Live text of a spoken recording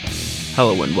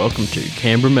Hello and welcome to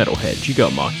Canberra Metalheads. You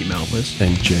got Marky Malphas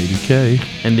and JDecay,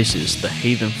 and this is the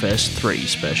Heathen Fest 3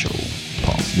 special,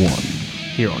 Part 1,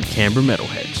 here on Canberra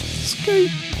Metalheads. Skate!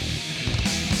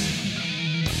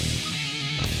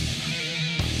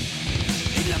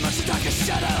 In amongst the darkest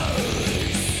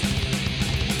shadows,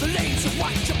 the lanes of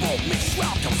watchable mixed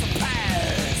welcomes the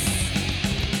past.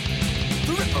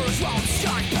 The Ripper is round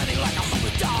sky, panning like a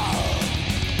hungry dog.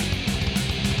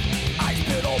 Eyes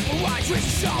built open wide, with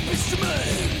sharp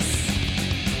instruments,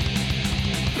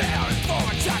 bearing for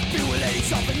attack, beware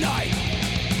ladies of the night.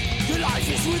 Your life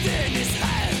is within his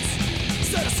hands,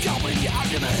 set a scalp in your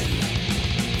abdomen,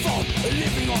 from a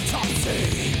living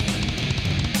autopsy.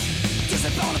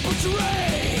 Disemboweled a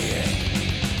butchery,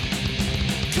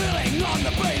 killing on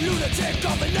the brain lunatic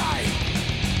of the night.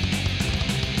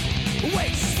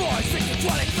 Waits for his victim,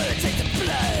 dwelling for the taste of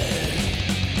blood.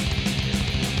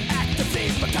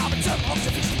 Activate macabre term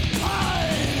observation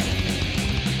pun.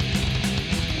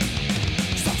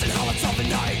 Something harlots of the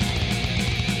night.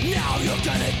 Now you're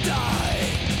gonna die.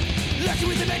 Lucky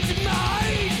with the mental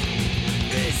mind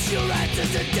is your answer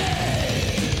to death.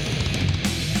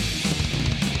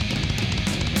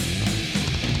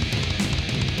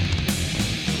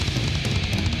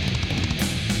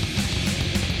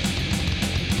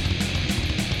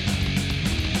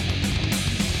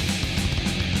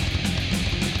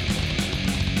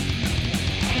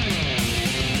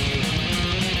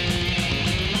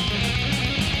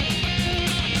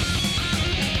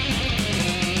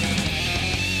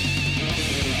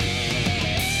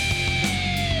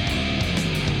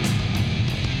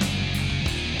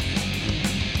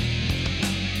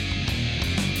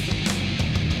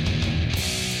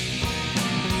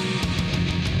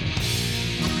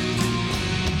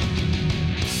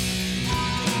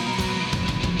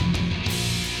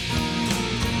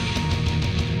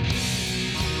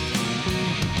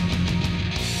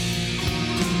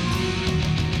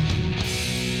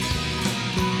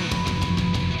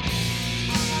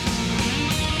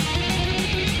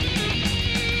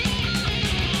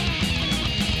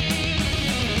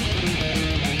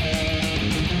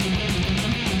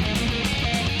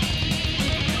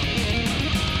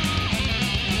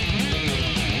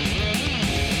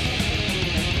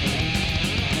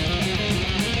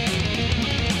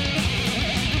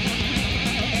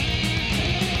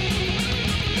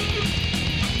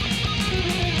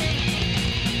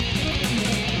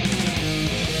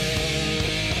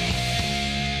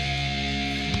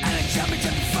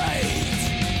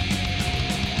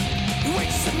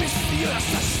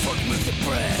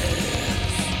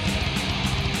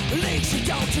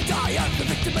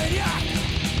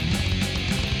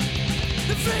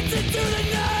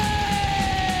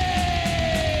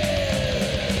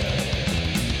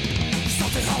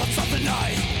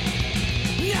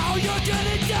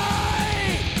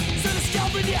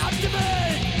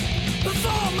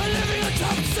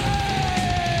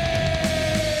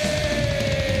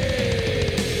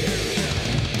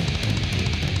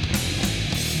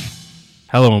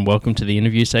 Hello and welcome to the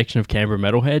interview section of Canberra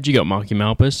Metalheads. You got Marky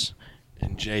Malphas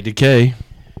and JDecay,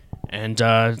 and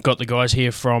got the guys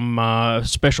here from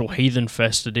special Heathen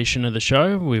Fest edition of the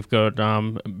show. We've got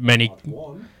many.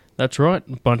 That's right,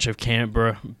 a bunch of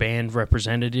Canberra band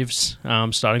representatives.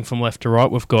 Starting from left to right,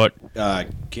 we've got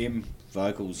Kim,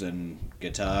 vocals and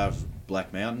guitar,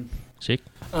 Black Mountain. Sick.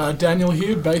 Daniel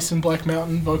here, bass in Black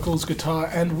Mountain, vocals, guitar,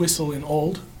 and whistle in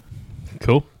Auld.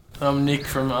 Cool. I'm Nick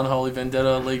from Unholy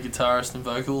Vendetta, lead guitarist and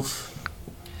vocals.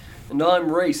 And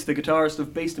I'm Reece, the guitarist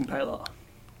of Beast Impalor.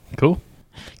 Cool.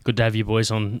 Good to have you boys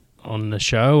on the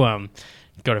show.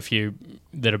 Got a few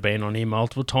that have been on here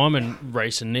multiple times, and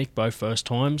Reece and Nick both first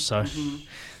times, so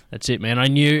that's it, man. I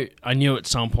knew at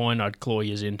some point I'd claw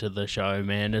you into the show,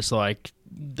 man. It's like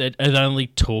it only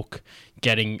took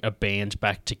getting a band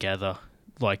back together,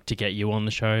 like, to get you on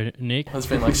the show, Nick. It's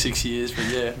been like 6 years, but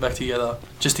yeah, back together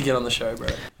just to get on the show, bro.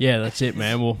 Yeah, that's it,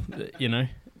 man. Well, you know,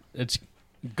 it's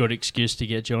a good excuse to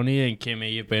get you on here. And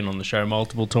Kimmy, you've been on the show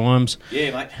multiple times.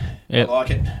 Yeah, mate. Yep. I like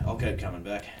it. I'll keep coming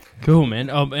back. Cool, man.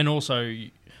 And also,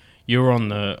 you were on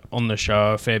the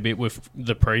show a fair bit with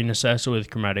the pre-Necessor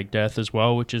with Chromatic Death as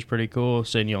well, which is pretty cool.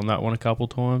 Seen you on that one a couple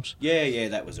times. Yeah,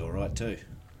 that was all right too.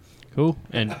 Cool.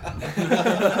 And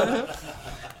Yeah,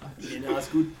 no, it's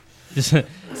good.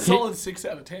 Solid 6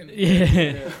 out of 10.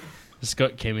 Yeah. It's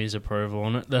got Kimmy's approval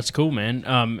on it. That's cool, man.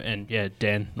 And yeah,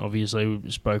 Dan, obviously, we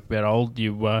spoke about Auld.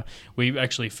 We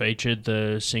actually featured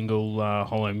the single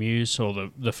Hollow Muse,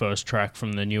 or the first track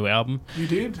from the new album. You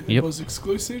did? Yep. It was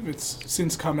exclusive. It's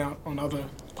since come out on other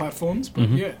platforms, but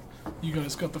yeah, you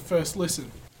guys got the first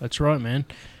listen. That's right, man.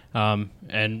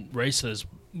 And Reece has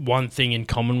one thing in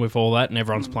common with all that, and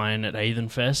everyone's playing at Heathen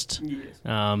Fest.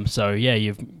 Yes. So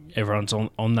yeah, everyone's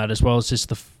on that as well. Is this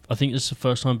I think this is the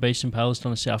first time Beast Impalor's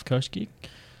done a South Coast gig.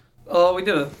 Oh, we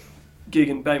did a gig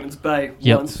in Bateman's Bay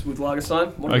once with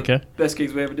Lagerstein. One of the best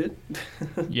gigs we ever did.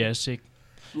 Yeah, sick.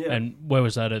 Yeah. And where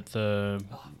was that, at the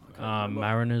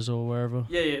Mariners or wherever?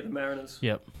 Yeah, the Mariners.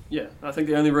 Yep. Yeah, I think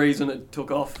the only reason it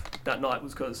took off that night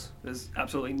was because there's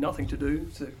absolutely nothing to do.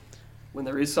 So when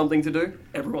there is something to do,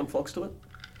 everyone flocks to it.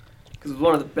 Because it was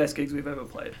one of the best gigs we've ever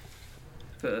played.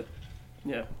 But,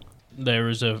 yeah. There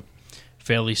is a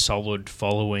fairly solid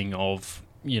following of,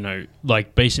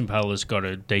 like Beast Impalor's got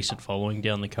a decent following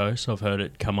down the coast. I've heard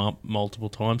it come up multiple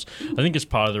times. I think it's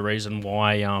part of the reason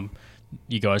why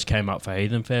you guys came up for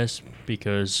Heathen Fest,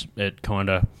 because it kind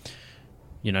of,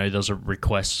 there's a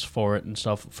request for it and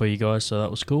stuff for you guys, so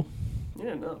that was cool.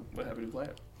 Yeah, no, we're happy to play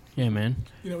it. Yeah, man.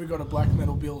 We got a black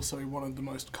metal bill, so we wanted the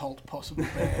most cult possible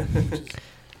band, which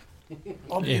is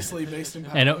obviously Beast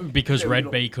Impalor. And because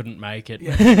Red Bee couldn't make it.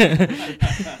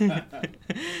 Yeah.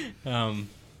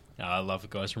 I love the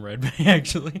guys from Red Bee,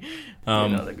 actually.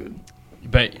 No, they're good.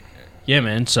 But yeah,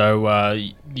 man. So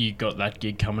you got that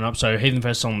gig coming up. So Heathen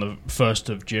Fest on the 1st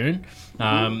of June.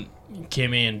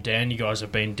 Kimmy and Dan, you guys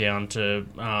have been down to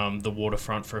the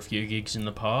Waterfront for a few gigs in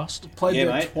the past. Played there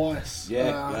mate. twice.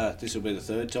 Yeah, this will be the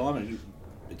third time, and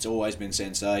it's always been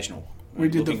sensational.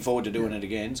 Looking forward to doing it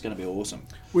again. It's going to be awesome.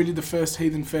 We did the first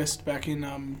Heathen Fest back in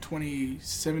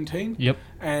 2017. Yep.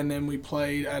 And then we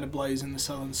played at a Blaze in the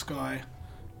Southern Sky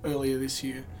earlier this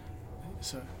year.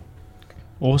 So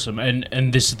Awesome.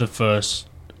 And this is the first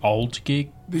Auld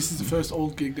gig? This is the first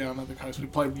Auld gig down at the coast. We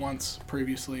played once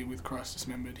previously with Christ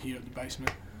Dismembered here at the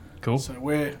basement. Cool. So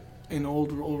we're in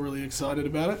Auld, we're all really excited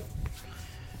about it.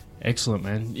 Excellent,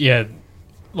 man. Yeah,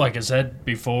 like I said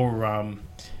before,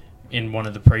 in one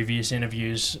of the previous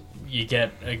interviews, you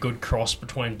get a good cross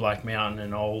between Black Mountain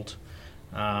and Auld.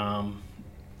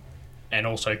 And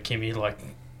also Kimmy, like,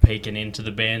 peeking into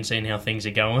the band, seeing how things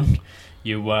are going.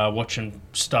 You watching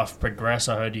stuff progress.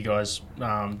 I heard you guys,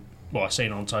 I've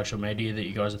seen on social media that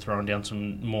you guys are throwing down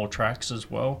some more tracks as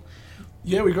well.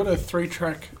 Yeah, we got a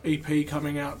 3-track EP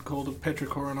coming out called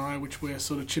Petrichor and I, which we're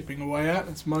sort of chipping away at.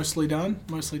 It's mostly done,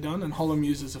 and Hollow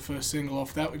Muse is the first single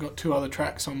off that. We got 2 other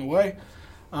tracks on the way,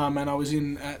 and I was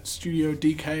in at Studio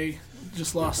DK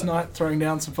just last night throwing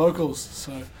down some vocals,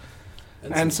 so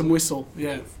and some whistle.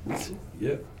 Yeah,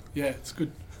 Yeah. yeah, it's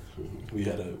good. We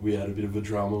had a bit of a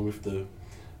drama with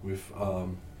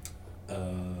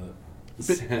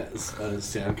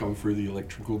sound come through the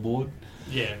electrical board.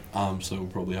 Yeah. So we'll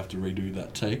probably have to redo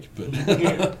that take, but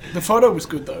The photo was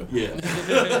good though. yeah.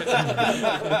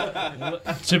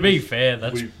 To be fair,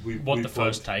 that's We what the plugged-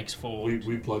 first take's for.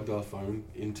 We plugged our phone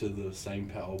into the same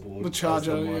power board The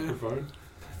charger, as the yeah. microphone.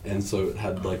 And so it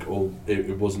had like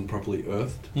it wasn't properly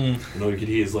earthed. Mm. And all you could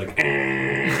hear is like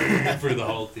through the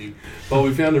whole thing. But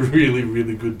we found a really,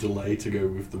 really good delay to go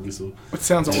with the whistle. It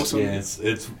sounds awesome. Yeah,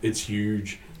 it's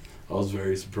huge. I was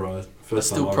very surprised. But First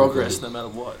still time I progress recorded- no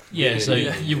matter what. Yeah, so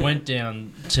Yeah. you went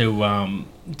down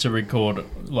to record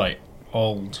like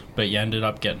Auld, but you ended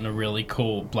up getting a really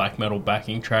cool black metal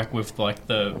backing track with like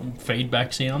the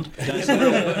feedback sound.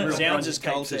 Sounds as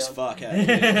cult as fuck,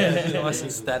 eh? Nice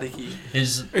and staticky.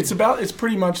 It's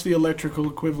pretty much the electrical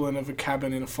equivalent of a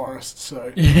cabin in a forest.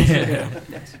 So Yeah,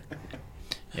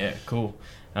 cool.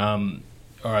 All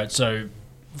right, so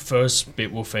first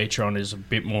bit we'll feature on is a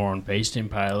bit more on Beast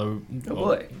Impalor. Oh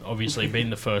boy. Obviously, being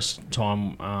the first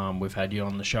time we've had you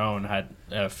on the show and had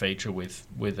a feature with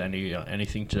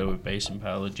anything to do with Beast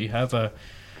Impalor. Do you have a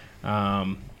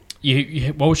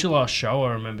what was your last show?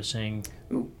 I remember seeing.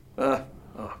 Oh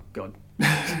god.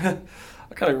 I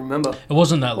can't even remember. It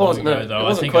wasn't that long ago, though. It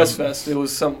wasn't I think Quest Fest. It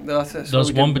was some. there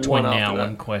was one between now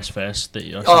and Quest Fest that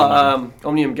you.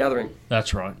 Omnium Gathering.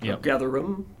 That's right. Yep.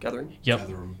 Gathering. Yep.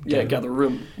 Gather 'em. Yeah, Gather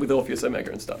Room with Orpheus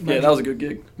Omega and stuff. Yeah, Magic. that was a good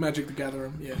gig. Magic the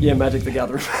Gathering. Yeah. Yeah, Magic the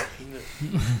Gathering.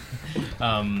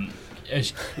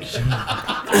 As-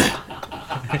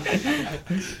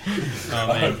 oh,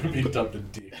 man. Picked up the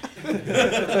dick.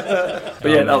 But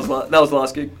yeah, that was the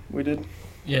last gig we did.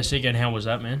 Yeah, so again, how was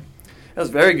that, man? That was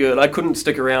very good. I couldn't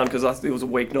stick around because it was a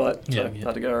weeknight, so Yeah. I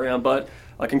had to go around. But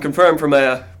I can confirm from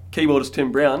our keyboardist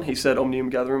Tim Brown, he said Omnium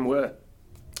Gathering were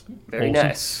very Awesome.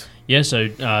 nice. Yeah, so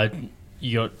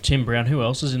you got Tim Brown. Who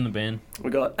else is in the band? We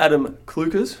got Adam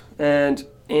Klukers and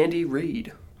Andy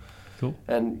Reid. Cool.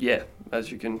 And yeah,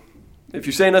 if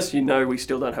you've seen us, you know we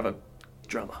still don't have a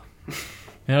drummer.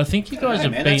 And I think you guys Hey,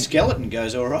 have man, been. that skeleton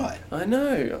goes all right. I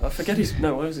know. I forget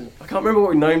what was it? I can't remember what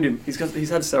we named him. He's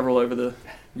had several over the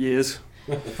years.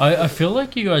 I feel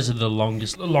like you guys are the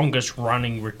longest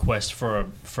running request for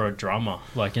a drummer,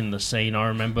 like in the scene. I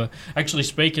remember, actually,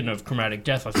 speaking of Chromatic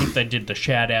Death, I think they did the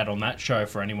shout out on that show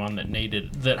for anyone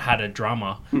that had a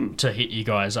drummer to hit you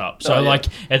guys up. So like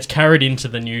it's carried into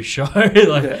the new show.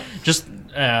 Just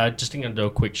gonna do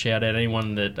a quick shout out.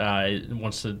 Anyone that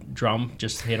wants to drum,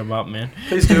 just hit them up, man.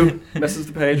 Please do. Message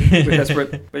the page. We're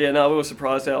desperate. But yeah, no, we were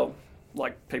surprised how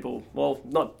people, well,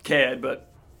 not cared, but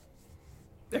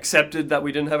accepted that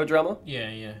we didn't have a drummer.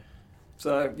 Yeah.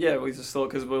 So yeah, we just thought,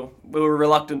 because we were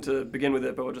reluctant to begin with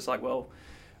it, but we're just like, well,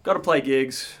 got to play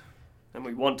gigs, and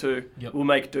we want to. Yep. We'll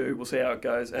make do. We'll see how it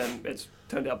goes, and it's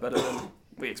turned out better than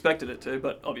we expected it to.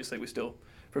 But obviously, we still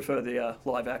prefer the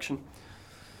live action.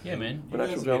 Yeah, man. You guys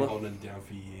have been holding it down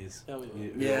for years.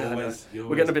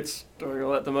 We're getting a bit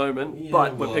storyal at the moment,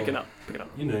 but we're picking up.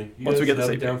 You know, once we get the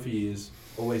held CP. it down for years.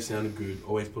 Always sounded good.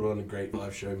 Always put on a great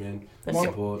live show, man.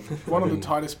 One of the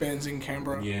tightest bands in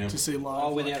Canberra to see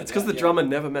live. It's because the drummer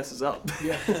never messes up.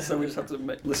 Yeah, so we just have to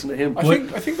listen to him. I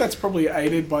think that's probably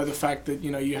aided by the fact that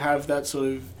you have that sort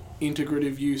of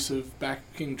integrative use of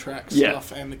backing track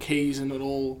stuff and the keys and it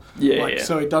all.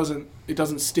 So it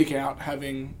doesn't stick out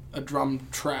having a drum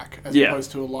track as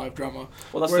opposed to a live drummer.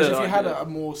 Well, whereas if you had a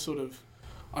more sort of,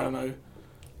 I don't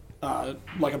know,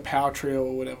 like a power trio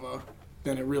or whatever,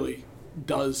 then it really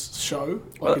does show.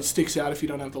 It sticks out if you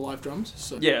don't have the live drums.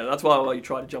 So. Yeah, that's why you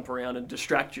try to jump around and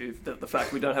distract you, the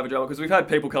fact we don't have a drummer. Because we've had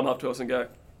people come up to us and go,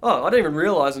 oh, I didn't even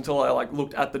realise until I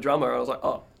looked at the drummer and I was like,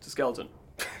 oh, it's a skeleton.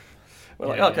 We're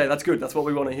like, okay, that's good. That's what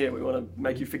we want to hear. We want to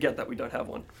make you forget that we don't have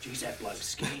one. Jeez, that bloke's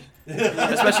skinny.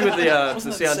 Especially with the Wasn't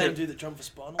the that sound. the same dude that drummed for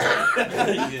Spinal?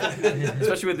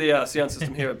 Especially with the sound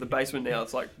system here at the basement now,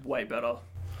 it's way better.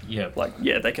 Yeah.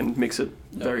 They can mix it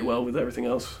very well with everything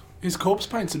else. His corpse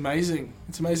paint's amazing.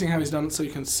 It's amazing how he's done it so you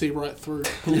can see right through.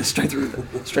 Straight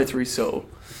through his soul.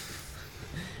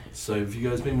 So have you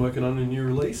guys been working on a new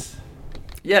release?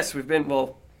 Yes, we've been,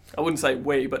 well, I wouldn't say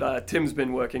we, but Tim's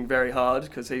been working very hard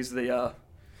because he's the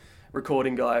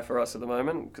recording guy for us at the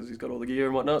moment because he's got all the gear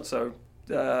and whatnot. So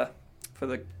for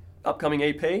the upcoming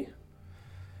EP,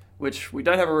 which we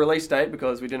don't have a release date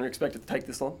because we didn't expect it to take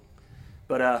this long.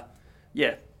 But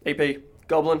EP,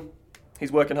 Goblin.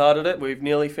 He's working hard at it. We've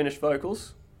nearly finished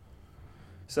vocals.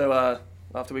 So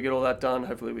after we get all that done,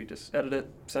 hopefully we just edit it,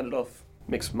 send it off,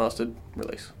 mix, mastered,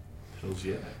 release. Hells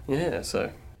yeah. Yeah,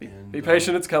 so be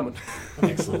patient, it's coming.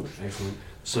 Excellent.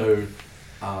 So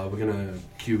we're going to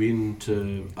cue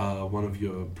into one of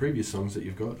your previous songs that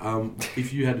you've got.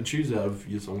 If you had to choose out of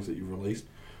your songs that you've released,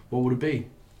 what would it be?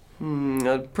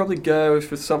 I'd probably go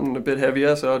for something a bit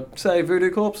heavier, so I'd say Voodoo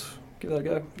Corpse. Give that a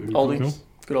go. Oldie. Cool.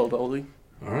 Good old oldie.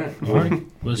 All right.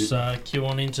 Let's cue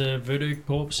on into Voodoo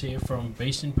Corpse here from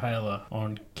Beast Impalor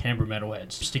on Canberra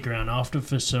Metalheads. Stick around after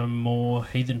for some more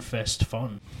Heathen Fest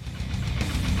fun.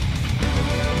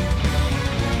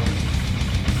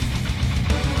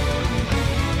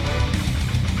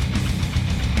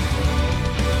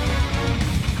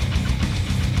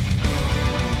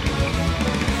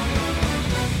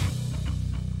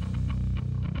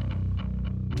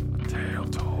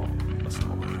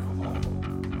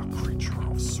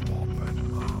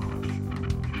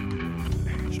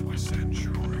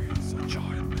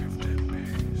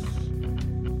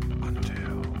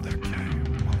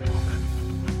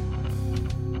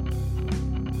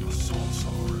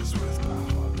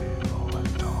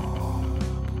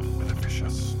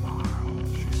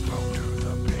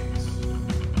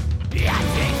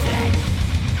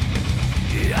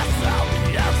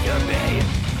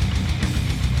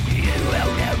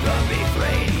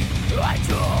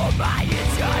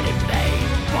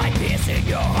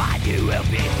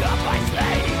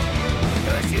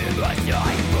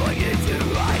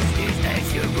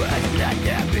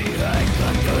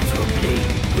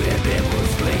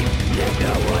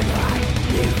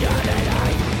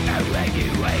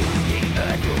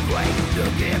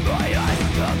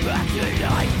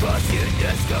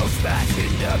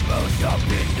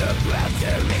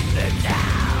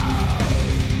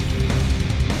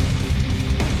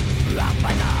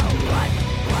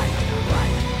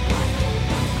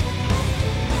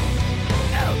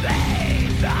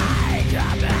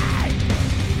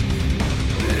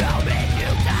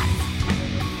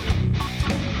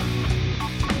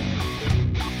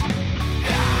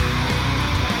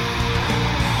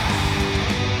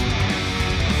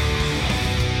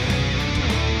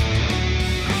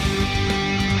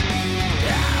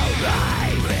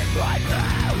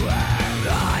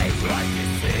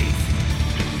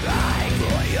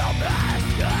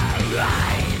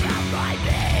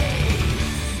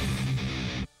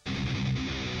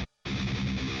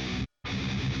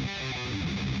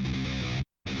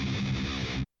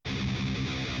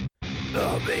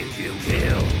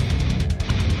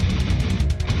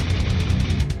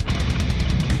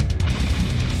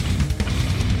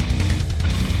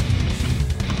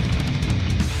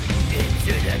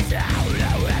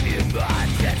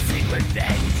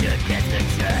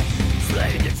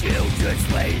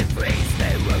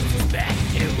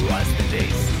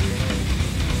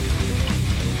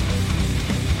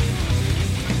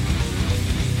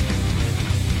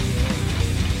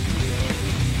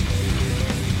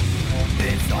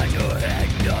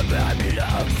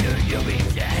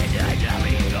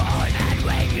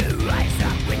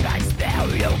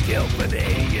 For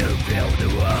me, you build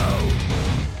the wall.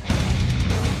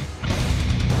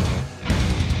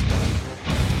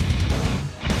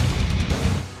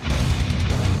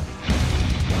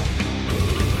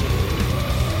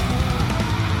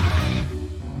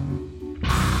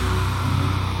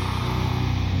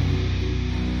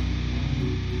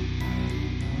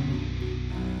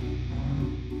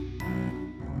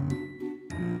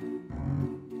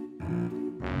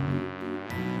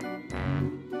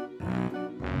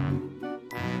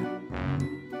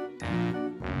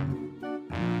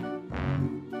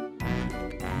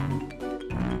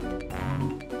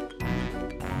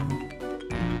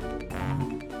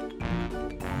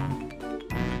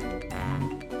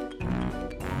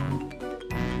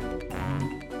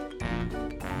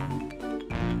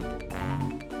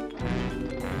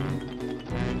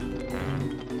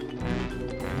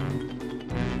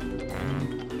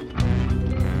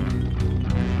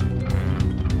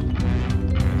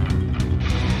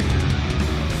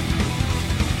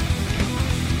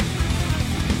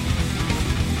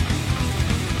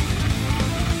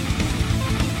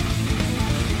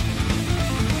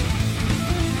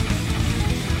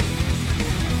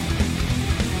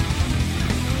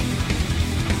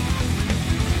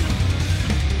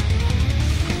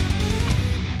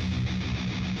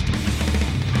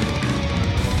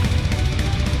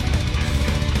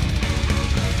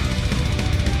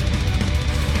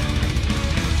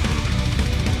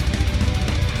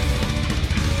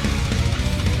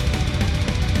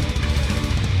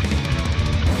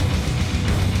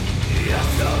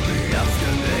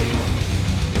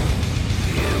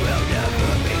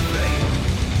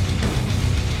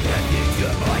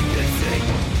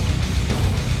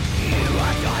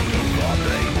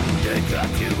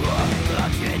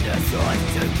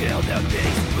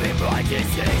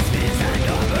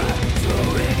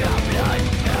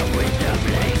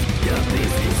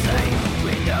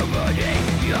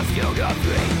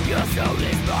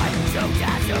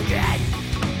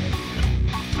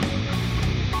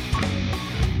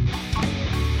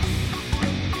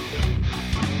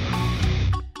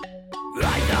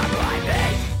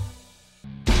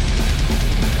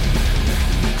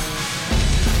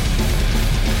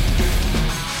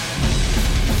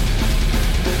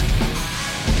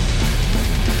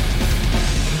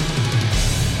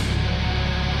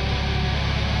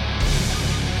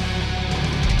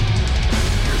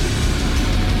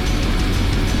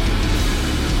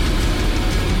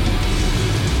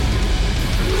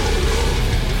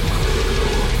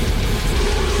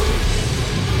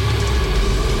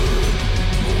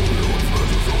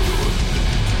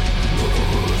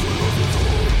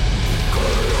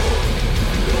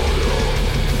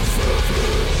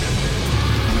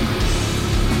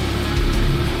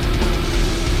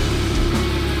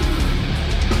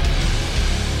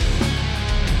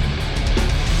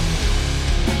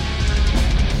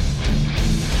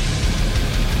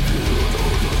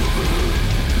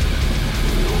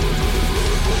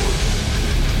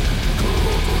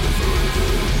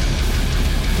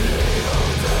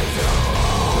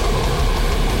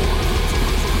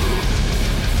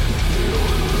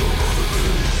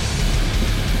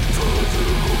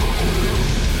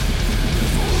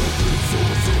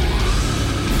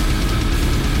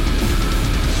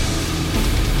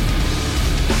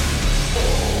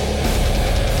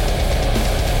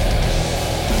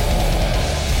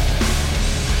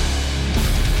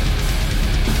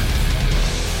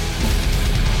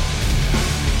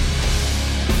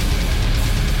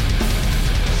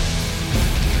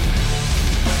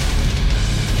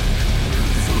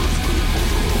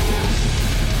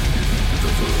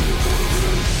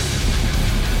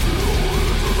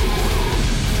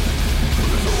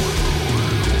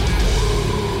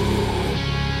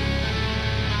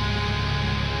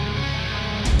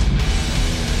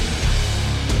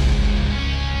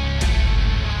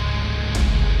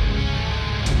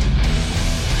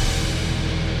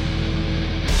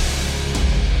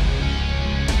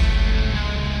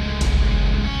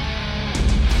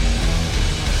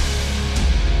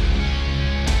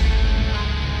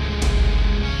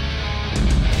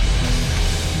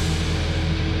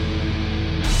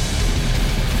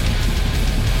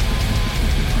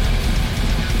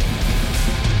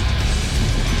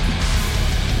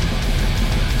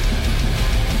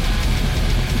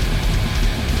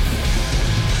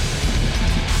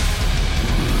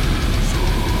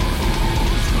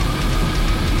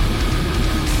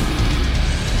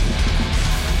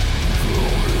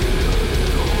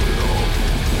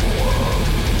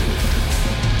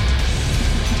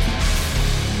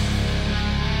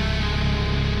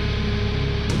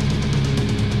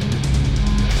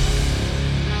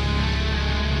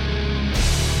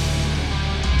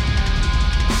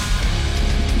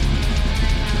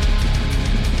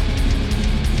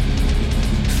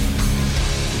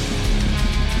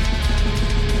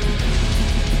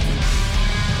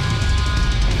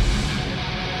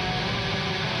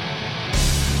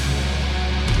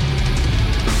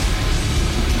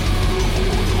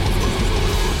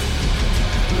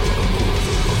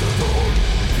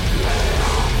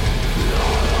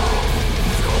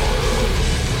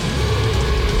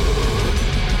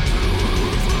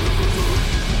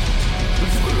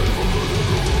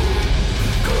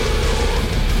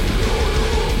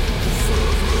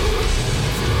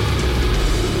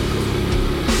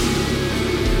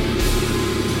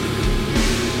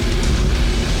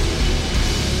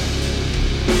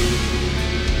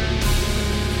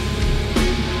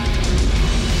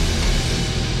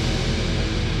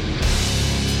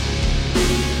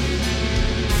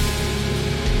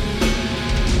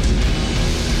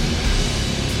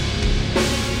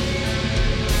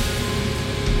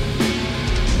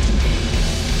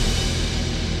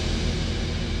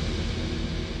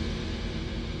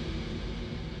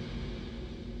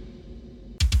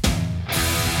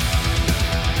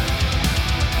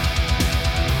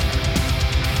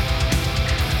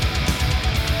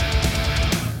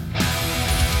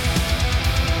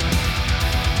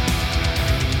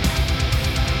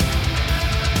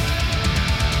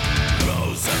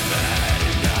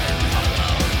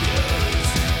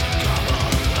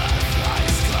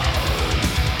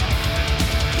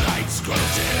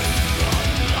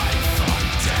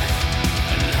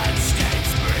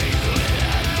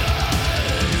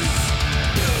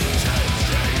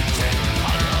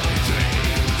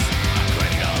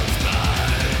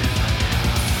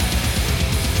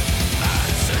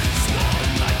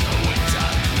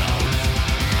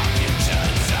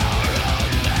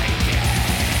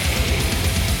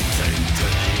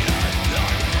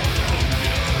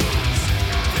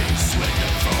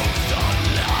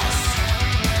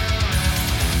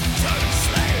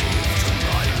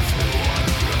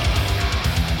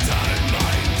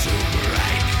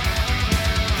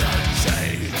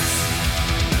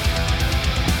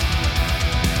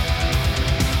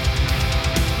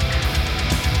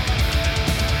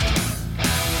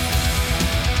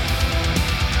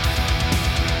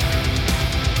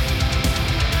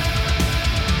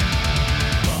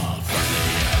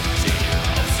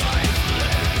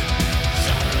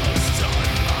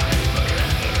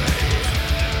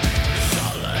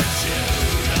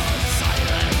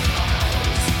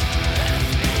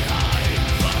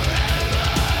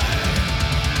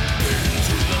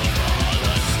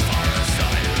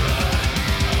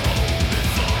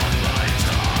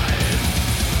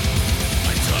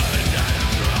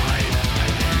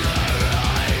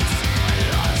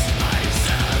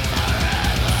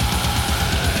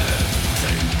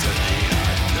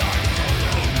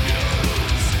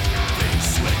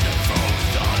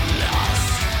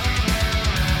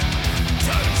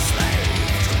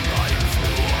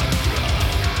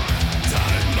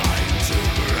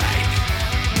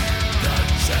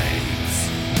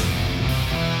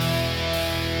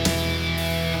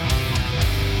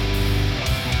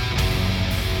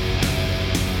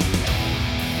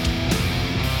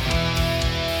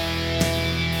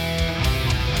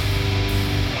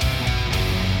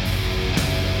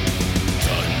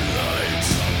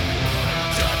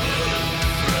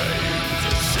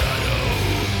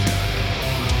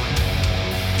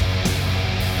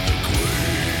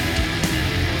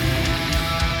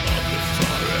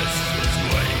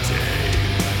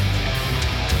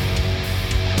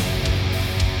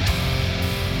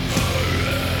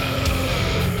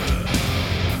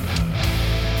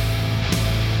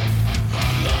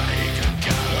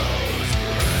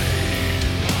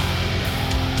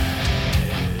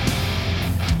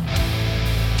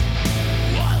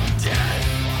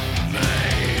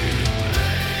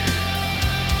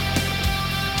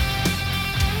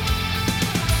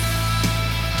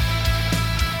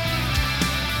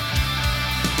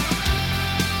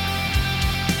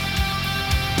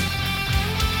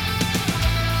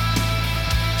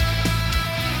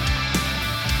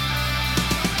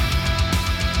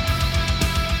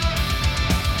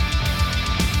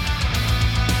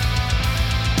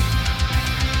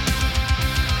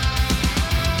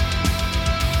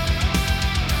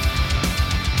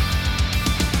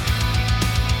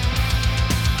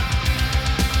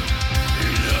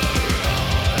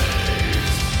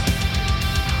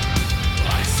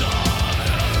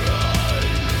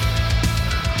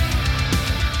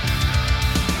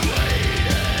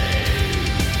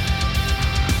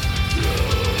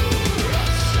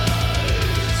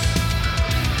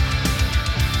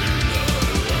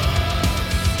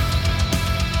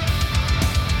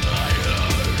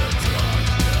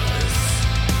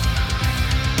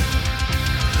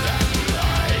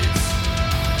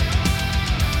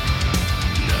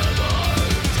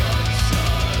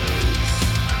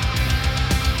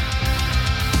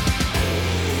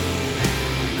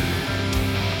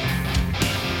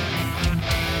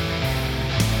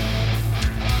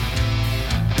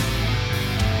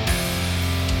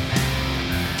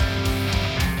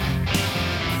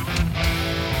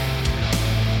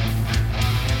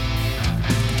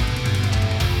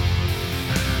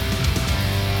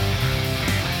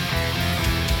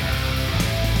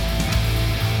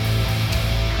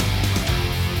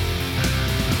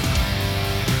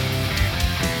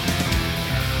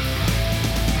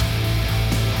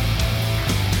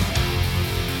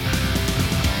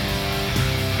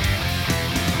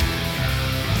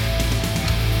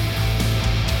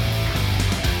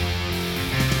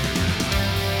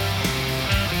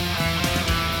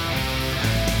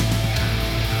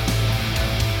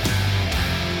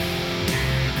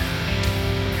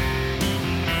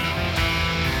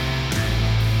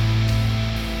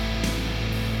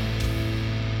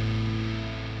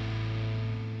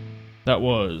 that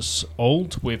was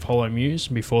Auld with Hollow Muse.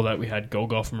 Before that, we had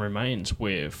Golgotha Remains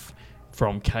with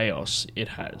From Chaos It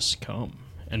Has Come.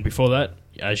 And before that,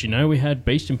 as you know, we had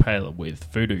Beast Impaler with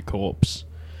Voodoo Corpse.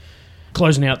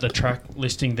 Closing out the track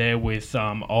listing there with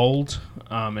Auld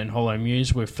and Hollow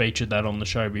Muse. We've featured that on the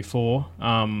show before.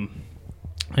 And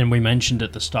we mentioned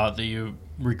at the start that you're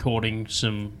recording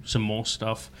some more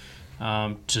stuff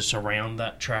to surround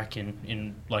that track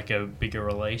in like a bigger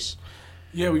release.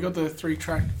 Yeah, we got the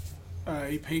 3-track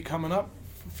EP coming up.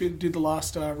 Did the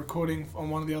last recording on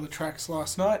one of the other tracks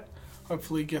last night.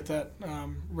 Hopefully get that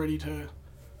ready to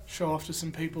show off to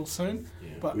some people soon. Yeah,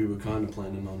 but we were kind of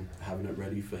planning on having it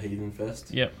ready for Heathen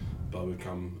Fest. Yep. But we've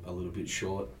come a little bit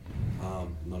short.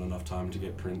 Not enough time to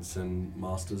get prints and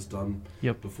masters done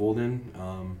before then.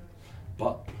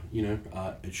 But, you know,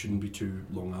 it shouldn't be too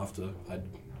long after I'd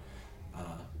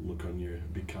look on your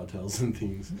big cartels and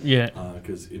things. Yeah.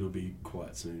 Because it'll be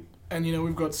quite soon. And, you know,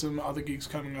 we've got some other gigs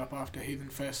coming up after Heathen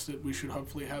Fest that we should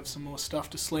hopefully have some more stuff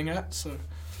to sling at. So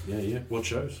Yeah. What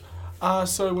shows?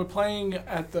 So we're playing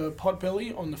at the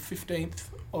Potbelly on the 15th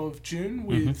of June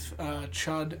with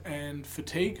Chud and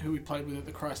Fatigue, who we played with at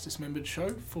the Christ Dismembered show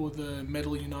for the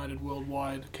Metal United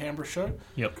Worldwide Canberra show.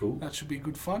 Yep. Cool. That should be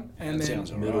good fun. And That then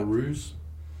sounds alright. Metal Ruse.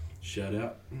 Shout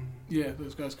out. yeah,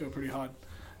 those guys go pretty hard.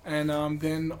 And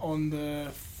then on the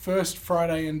first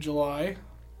Friday in July,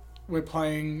 we're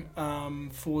playing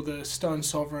for the Stone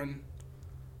Sovereign,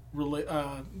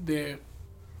 their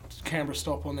Canberra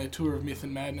stop on their tour of Myth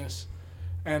and Madness.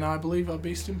 And I believe our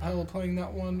Beast Impalor playing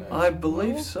that one as I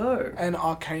believe well. so. And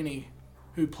Arcani,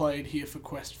 who played here for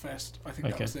Quest Fest. I think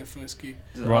that Okay. was their first gig.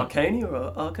 Is it Right. Arcani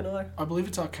or Arcani? I believe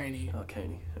it's Arcani.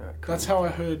 Arcani. Alright, cool. That's how I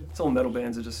heard. It's all metal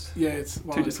bands are just Yeah, it's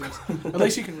one too of those difficult. things. At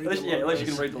least you can read the At least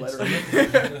you logos. can read the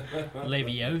letter.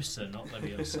 Leviosa, not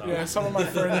Leviosa. Yeah, some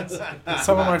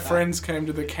of my friends came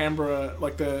to the Canberra,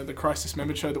 like the Christ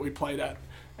Dismembered show that we played at,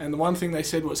 and the one thing they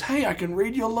said was, "Hey, I can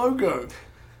read your logo."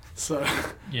 So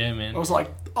Yeah, man. I was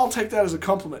like, "I'll take that as a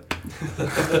compliment."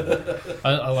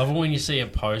 I love it when you see a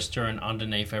poster and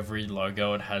underneath every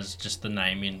logo it has just the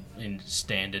name in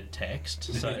standard text.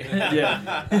 So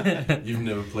Yeah. You've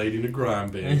never played in a grime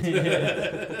band.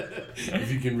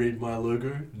 If you can read my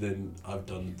logo, then I've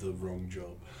done the wrong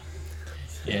job.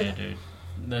 yeah, dude.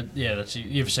 That's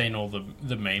you've seen all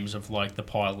the memes of like the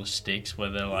pile of sticks where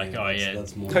they're like,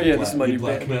 That's more Oh, yeah, black, this is my new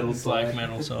black band. metal black side.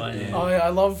 metal side. Yeah. Yeah. I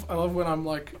love when I'm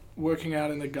like working out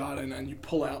in the garden and you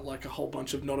pull out like a whole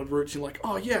bunch of knotted roots. You're like,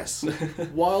 "Oh yes,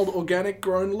 wild organic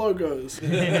grown logos,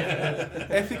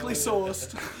 ethically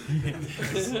sourced."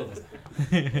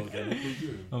 Organically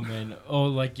good. Oh man, or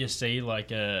like you see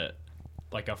like a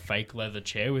fake leather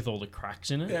chair with all the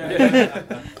cracks in it. Yeah.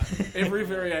 Every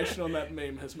variation on that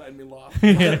meme has made me laugh.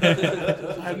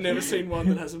 I've never seen one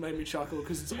that hasn't made me chuckle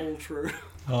because it's all true.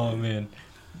 Oh man.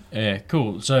 Yeah,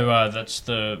 cool. So that's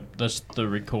the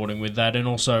recording with that, and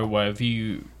also are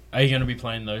you going to be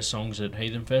playing those songs at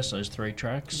Heathen Fest? Those 3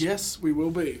 tracks? Yes, we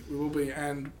will be,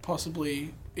 and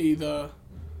possibly either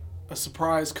a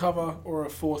surprise cover or a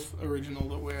 4th original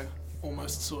that we're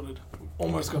almost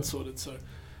got sorted. So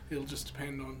it'll just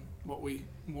depend on what we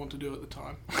want to do at the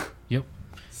time. Yep.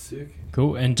 Sick.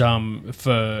 Cool. And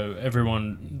for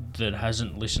everyone that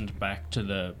hasn't listened back to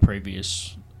the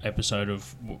previous episode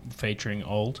of featuring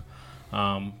Auld,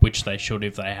 which they should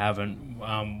if they haven't,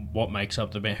 what makes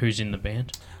up the band? Who's in the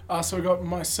band? So we got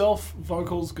myself,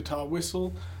 vocals, guitar,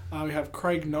 whistle. We have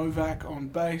Craig Novak on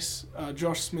bass,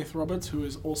 Josh Smith-Roberts, who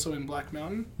is also in Black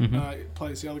Mountain,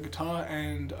 plays the other guitar,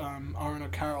 and Aaron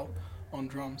O'Carroll on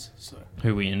drums. So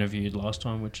Who we interviewed last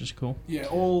time, which is cool. yeah,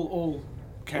 all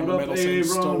Canberra What up, metal scene Aaron?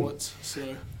 stalwarts.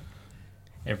 So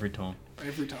Every time.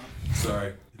 every time.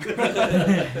 Sorry.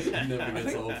 It never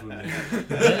gets old for me.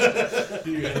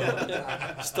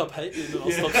 Stop hating and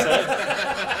I'll stop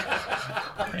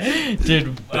saying.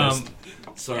 Dude,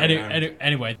 Sorry, Aaron.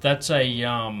 anyway, that's a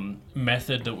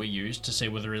method that we use to see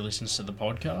whether he listens to the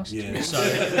podcast. Yeah. So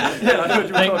Yeah, I heard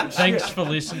you were talking thanks for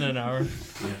listening, Aaron.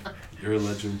 Yeah. You're a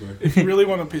legend, bro. If you really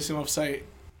want to piss him off, say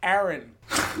Aaron.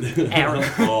 Aaron.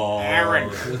 Oh. Aaron.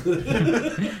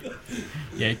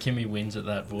 Yeah, Kimmy wins at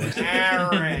that voice. We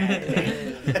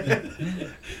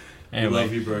Anyway,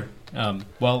 love you, bro.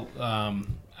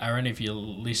 Aaron, if you're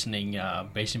listening,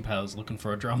 Beast Impaler's looking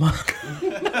for a drummer.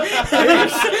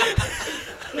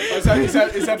 Is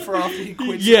that for after he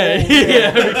quits? Yeah, Auld?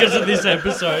 yeah, because of this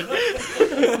episode.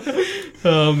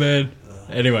 Oh man.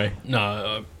 Anyway,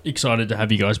 no, excited to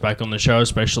have you guys back on the show,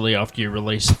 especially after you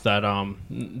released that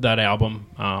album.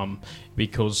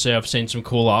 Because I've seen some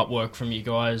cool artwork from you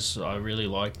guys. I really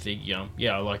like the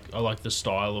I like the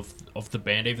style of the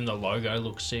band. Even the logo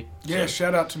looks sick. Yeah,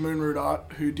 shout out to Moonroot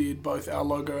Art, who did both our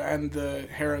logo and the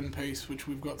Heron piece, which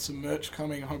we've got some merch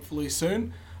coming hopefully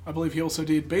soon. I believe he also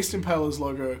did Beast Impalor's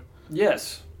logo.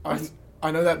 Yes. I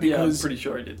know that because I'm pretty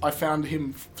sure he did. I found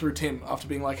him through Tim after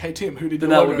being like, "Hey Tim, who did then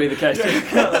your that logo?" would be the case.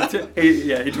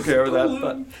 he took care of that.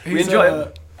 But we He's enjoy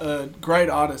it. a great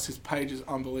artist. His page is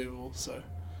unbelievable. So,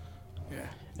 yeah.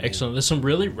 Excellent. There's some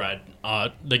really rad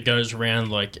art that goes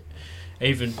around, like,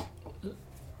 even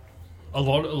a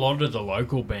lot of the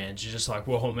local bands. You're just like,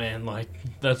 whoa, man, like,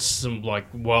 that's some,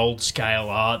 like, world scale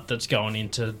art that's going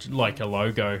into, like, a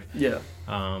logo. Yeah.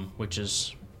 Which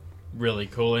is really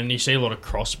cool. And you see a lot of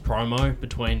cross promo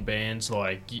between bands,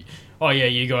 like, oh yeah,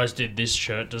 you guys did this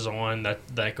shirt design,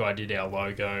 that guy did our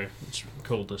logo. It's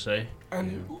cool to see.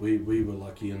 And we were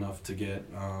lucky enough to get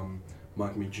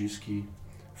Mike Majewski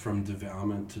from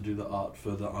Devourment to do the art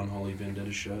for the Unholy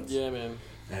Vendetta shirts. Yeah, man.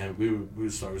 And we were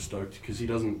so stoked because he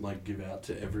doesn't like give out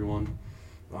to everyone.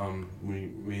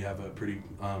 We have a pretty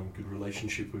good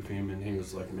relationship with him, and he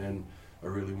was like, man, I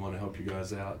really want to help you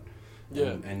guys out.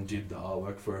 Yeah. And did the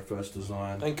artwork for our first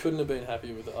design. And couldn't have been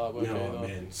happy with the artwork either.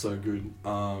 Man, so good.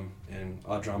 And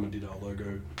our drummer did our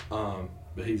logo.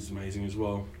 But he's amazing as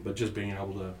well. But just being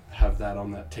able to have that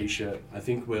on that t-shirt, I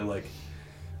think we're like,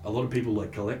 a lot of people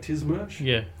like collect his merch.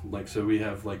 Yeah. Like, so we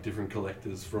have like different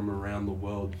collectors from around the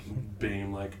world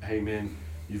being like, hey man,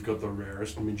 you've got the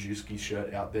rarest Majewski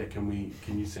shirt out there. Can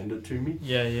you send it to me?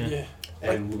 Yeah.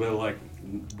 And we're like,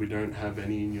 we don't have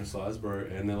any in your size, bro.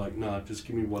 And they're like, nah, just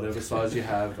give me whatever size you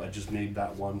have. I just need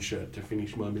that one shirt to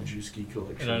finish my Majewski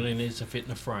collection. It only needs to fit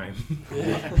in a frame.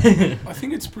 I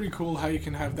think it's pretty cool how you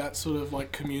can have that sort of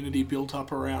like community built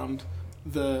up around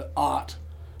the art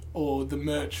or the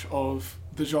merch of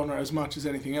the genre as much as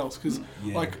anything else. Because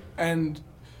I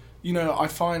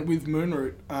find with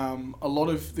Moonroot, a lot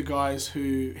of the guys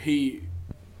who he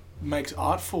makes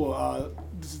art for are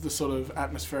the sort of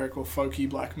atmospheric or folky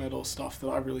black metal stuff that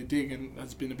I really dig, and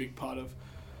has been a big part of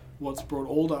what's brought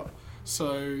Auld up.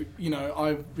 So,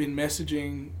 I've been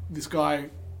messaging this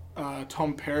guy,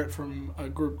 Tom Perrott, from a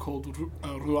group called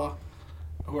Rua,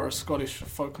 who are a Scottish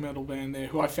folk metal band there,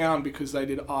 who I found because they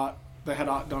had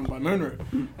art done by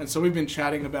Moonroot. And so we've been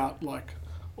chatting about like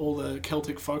all the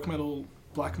Celtic folk metal,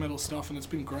 black metal stuff, and it's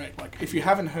been great. Like, if you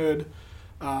haven't heard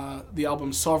the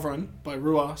album Sovereign by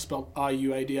Rua, spelled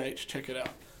Ruadh, check it out.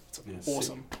 It's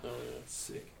awesome. Sick. Oh, yeah.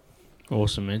 Sick.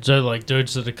 Awesome, man. So, like,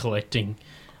 dudes that are collecting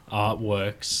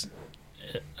artworks,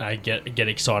 I get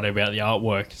excited about the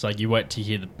artwork. It's like you wait to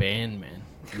hear the band, man.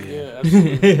 Yeah,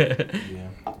 absolutely. Yeah.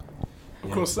 Of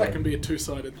course, that can be a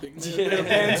two-sided thing. There are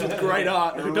bands with great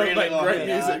art who don't make great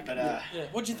music. Yeah.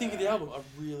 What do you think of the album? I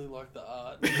really like the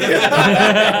art.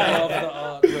 I love the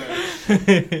art,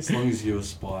 bro. As long as you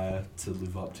aspire to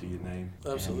live up to your name.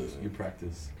 Absolutely. And you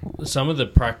practice. Some of the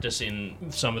practice in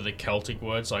some of the Celtic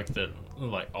words, like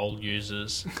Auld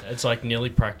uses, it's like nearly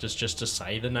practice just to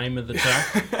say the name of the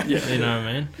track. Yeah. You know what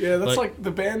I mean? Yeah, that's like the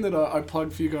band that I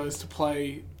plugged for you guys to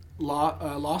play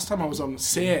last time I was on,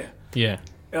 Sayre. Yeah.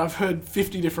 And I've heard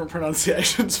 50 different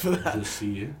pronunciations for that. Just see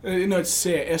you. No, it's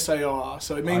Sayre, S-A-O-R.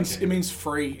 So it means Okay. it means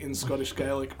free in Scottish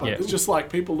Gaelic. But Yeah. it's just like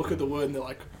people look at the word and they're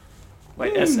like,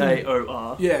 Wait,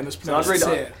 S-A-O-R? yeah, and it's So I'd pronounced read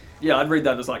Sayre. Yeah, I'd read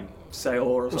that as like Sayor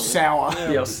or Or something. sour.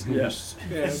 Yes. Yes.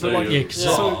 Yeah, So, but like,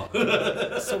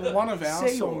 yeah, so one of our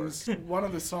Sayor. songs, one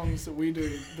of the songs that we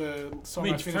do, the song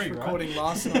I Means finished free, right? recording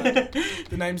last night,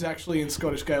 the name's actually in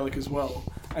Scottish Gaelic as well,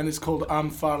 and it's called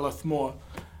Farlath Mór.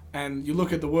 And you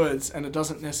look at the words, and it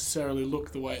doesn't necessarily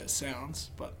look the way it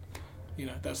sounds, but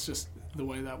that's just the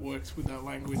way that works with that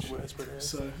language. That's pretty nice.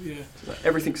 So yeah,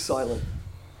 Everything's silent.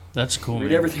 That's cool,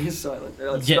 man. Everything is silent.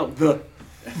 It's Yeah. not the.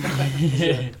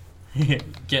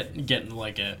 Getting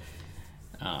like a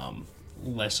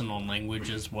lesson on language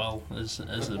as well as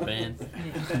a band.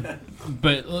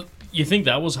 But look, you think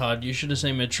that was hard? You should have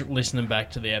seen me listening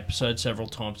back to the episode several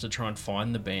times to try and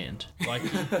find the band. Like, you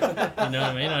know what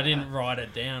I mean? I didn't write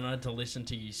it down. I had to listen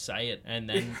to you say it and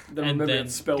then Remember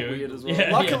it's spelled Google. weird as well. Yeah,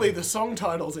 luckily the song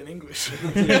title's in English.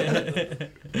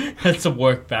 That's a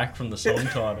work back from the song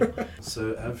title.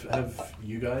 So have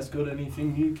you guys got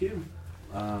anything new, Kim?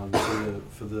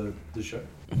 For the show?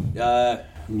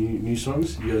 New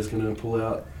songs? You guys gonna pull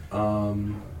out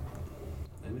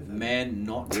Man,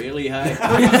 not really, hey.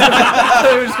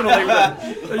 We're just gonna leave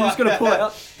it. We're just gonna pull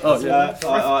out. Oh yeah.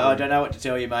 I don't know what to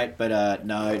tell you, mate, but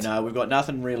no, we've got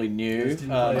nothing really new.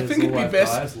 I think it'd be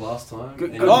best. Guys last time.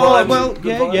 Good well,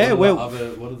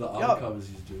 What are the other covers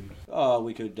you do? Oh,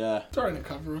 we could. Throwing a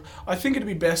cover. I think it'd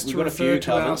be best to refer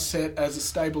to our set as a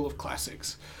stable of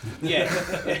classics.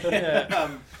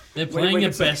 Yeah. They're playing a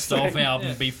best of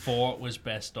album before it was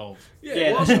best of.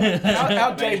 Yeah. Well,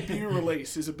 our debut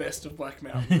release is a best of Black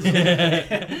Mountain.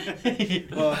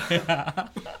 Well,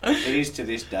 it is to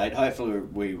this date. Hopefully,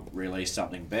 we release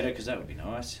something better because that would be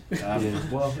nice.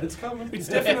 Well, it's coming. It's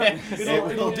definitely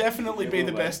it'll definitely be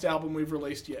the best album we've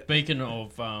released yet. Speaking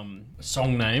of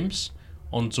song names,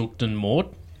 on Zuchten Mord,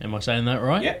 am I saying that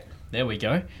right? Yep. There we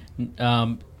go.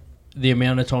 The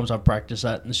amount of times I've practiced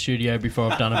that in the studio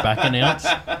before I've done a back announce.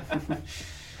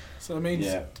 So it means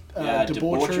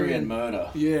debauchery and murder.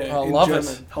 Yeah, I love German.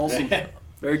 it. Wholesome.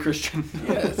 Very Christian.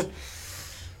 Yes.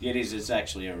 Yeah, it is. It's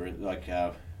actually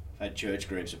I've had church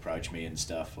groups approach me and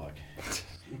stuff like.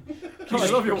 I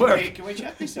love your work. Can we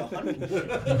chat this on?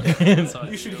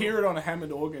 You should hear it on a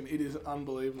Hammond organ. It is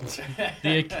unbelievable.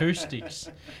 The acoustics.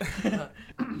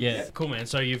 Yeah, cool, man.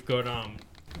 So you've got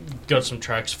some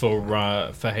tracks for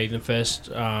Heathen Fest.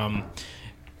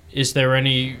 Is there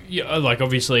any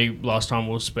obviously last time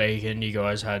we were speaking, you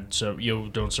guys had you were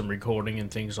doing some recording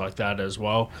and things like that as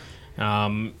well.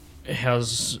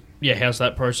 How's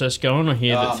that process going? I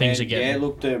hear that things are getting. Yeah,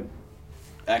 look, the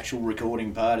actual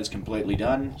recording part is completely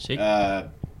done. Sick.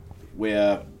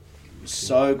 We're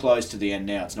so close to the end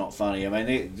now. It's not funny. I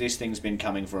mean, this thing's been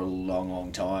coming for a long,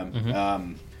 long time.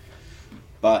 Mm-hmm.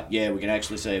 But yeah, we can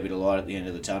actually see a bit of light at the end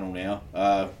of the tunnel now.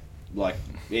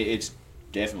 It's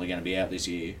definitely going to be out this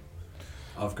year.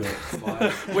 I've got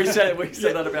 5. we said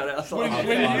that about our song.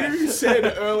 When you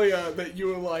said earlier that you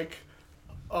were like,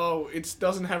 oh, it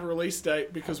doesn't have a release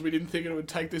date because we didn't think it would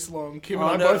take this long, Kim and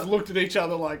I both looked at each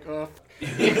other like, oh.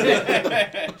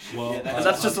 Well,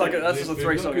 that's just a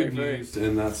 3-song good EP. news,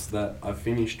 and that's that I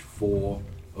finished 4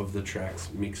 of the tracks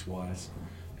mix wise,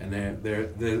 and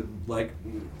they're like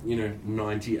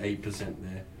 98%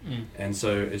 there, and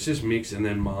so it's just mix and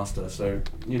then master. So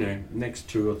next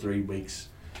 2 or 3 weeks,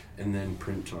 and then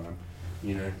print time.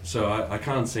 So I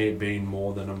can't see it being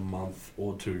more than a month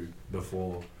or 2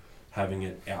 before having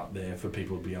it out there for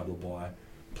people to be able to buy.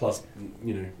 Plus,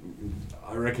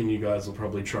 I reckon you guys will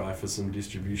probably try for some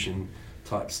distribution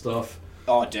type stuff.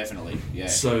 Oh, definitely, yeah.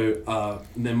 So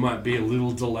there might be a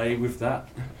little delay with that,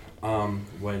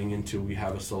 waiting until we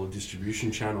have a solid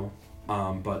distribution channel.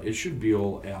 But it should be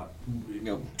all out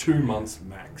 2 months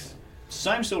max.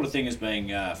 Same sort of thing as being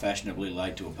fashionably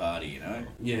late to a party, Yeah.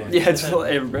 Yeah, it's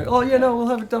like everybody. Oh yeah, no, we'll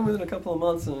have it done within a couple of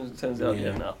months, and it turns out,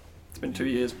 no, it's been 2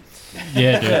 years.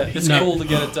 Yeah, dude. It's cool to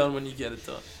get it done when you get it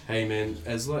done. Hey man,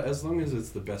 as long as it's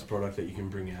the best product that you can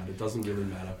bring out, it doesn't really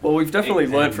matter. Well, we've definitely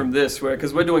learned from this,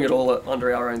 because we're doing it all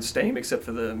under our own steam, except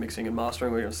for the mixing and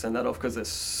mastering. We're going to send that off because there's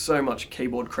so much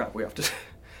keyboard crap we have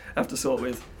to sort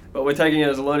with. But we're taking it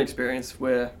as a learning experience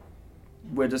where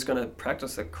we're just going to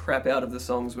practice the crap out of the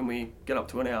songs when we get up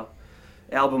to an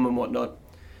album and whatnot,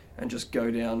 and just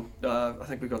go down. I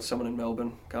think we've got someone in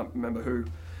Melbourne, can't remember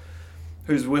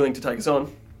who's willing to take us on.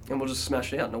 And we'll just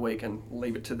smash it out in a week and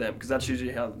leave it to them, because that's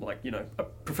usually how a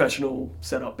professional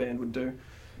setup band would do.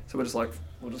 So we're just like,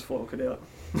 we'll just fork it out.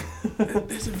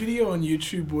 There's a video on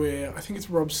YouTube where I think it's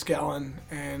Rob Scallon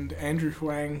and Andrew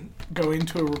Huang go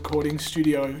into a recording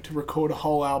studio to record a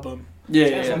whole album.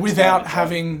 Yeah. Without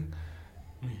having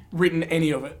written any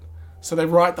of it. So they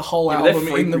write the whole album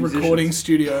in the recording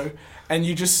studio, and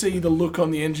you just see the look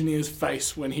on the engineer's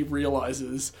face when he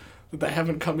realizes that they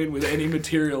haven't come in with any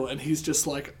material, and he's just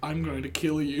like, I'm going to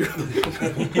kill you.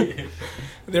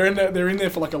 They're in there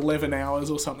for like 11 hours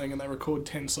or something, and they record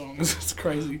 10 songs. It's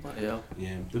crazy. Yeah.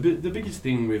 Yeah. The biggest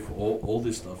thing with all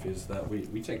this stuff is that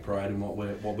we take pride in what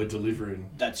we're delivering.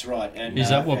 That's right. And is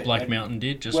that what Black Mountain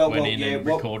did? Just went in and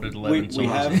recorded 11 songs? We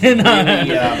have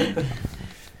really,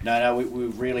 No, we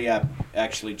really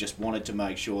actually just wanted to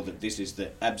make sure that this is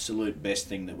the absolute best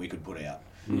thing that we could put out.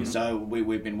 Mm. So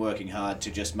we've been working hard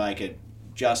to just make it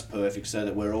just perfect so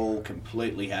that we're all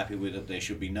completely happy with it. There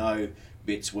should be no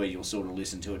bits where you'll sort of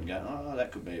listen to it and go, oh,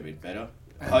 that could be a bit better.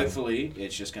 Hopefully,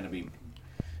 it's just going to be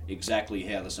exactly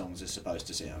how the songs are supposed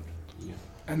to sound. Yeah.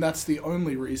 And that's the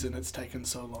only reason it's taken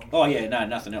so long. Oh, yeah, no,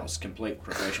 nothing else. Complete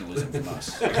professionalism from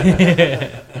us.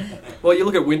 Well, you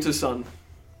look at Winter Sun.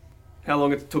 How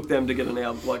long it took them to get an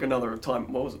album, like another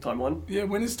time, what was it, time 1? Yeah,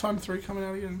 when is time 3 coming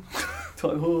out again?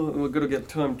 we've got to get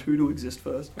time 2 to exist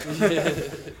first.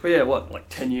 But yeah, like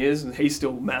 10 years, and he's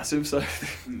still massive, so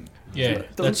Yeah,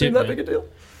 doesn't seem that big a deal.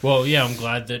 Well, yeah, I'm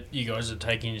glad that you guys are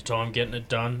taking your time getting it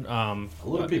done. A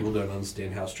lot of people don't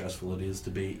understand how stressful it is to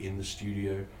be in the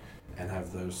studio and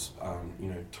have those,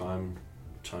 time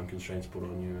constraints put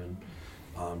on you, and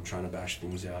trying to bash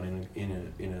things out in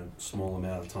a small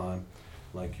amount of time.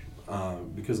 Like,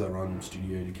 because I run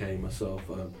Studio Decay myself,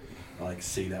 I like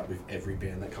see that with every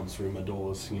band that comes through my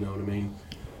doors. You know what I mean?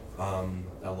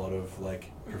 A lot of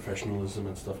like professionalism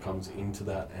and stuff comes into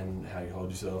that, and how you hold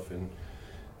yourself and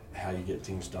how you get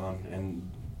things done. And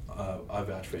I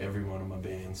vouch for every one of my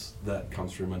bands that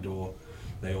comes through my door.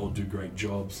 They all do great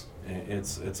jobs, and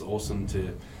it's awesome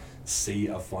to see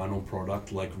a final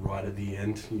product like right at the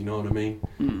end. You know what I mean?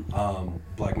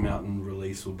 Black Mountain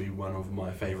Release will be one of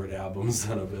my favorite albums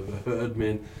that I've ever heard,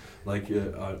 man. Like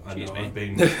I know I've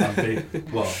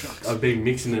been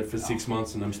mixing it for 6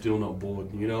 months and I'm still not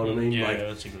bored. You know what I mean? Yeah, like,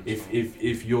 that's a good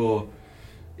if you're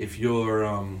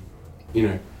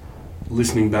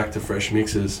listening back to fresh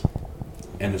mixes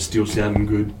and it's still sounding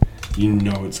good, you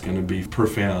know it's going to be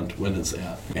profound when it's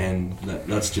out. And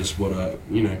that's just what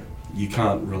you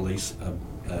can't release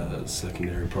a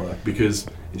secondary product because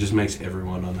it just makes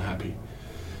everyone unhappy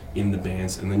in the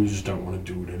bands, and then you just don't want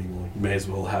to do it anymore. You may as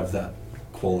well have that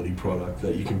quality product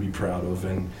that you can be proud of,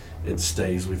 and it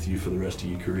stays with you for the rest of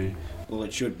your career. Well,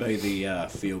 it should be the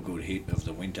feel-good hit of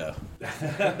the winter.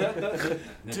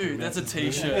 Dude, that's a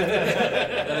t-shirt.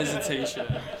 That is a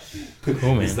t-shirt.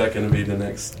 Cool, man. Is that going to be the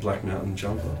next Black Mountain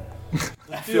jumper?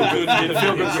 Feel-good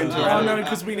winter. Oh no,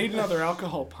 because we need another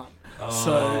alcohol pun.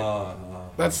 So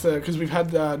that's because we've had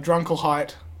Drunkle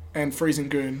Height and Freezing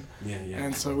Goon,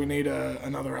 and so we need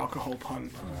another alcohol pun.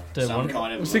 Some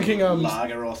kind of I was thinking,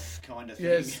 Lageroth kind of thing.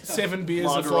 Yes, 7 beers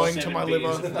are flowing to my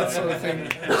liver, that sort of thing.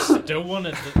 Still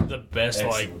wanted the best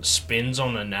spins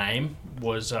on a name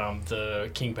was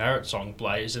the King Parrot song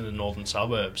 "Blaze in the Northern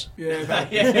Suburbs." Yeah,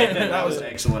 that was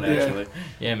excellent actually.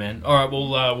 Yeah, man. All right,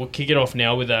 we'll kick it off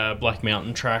now with a Black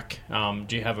Mountain track.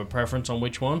 Do you have a preference on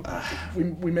which one?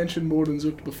 We mentioned Maud and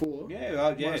Zooked before.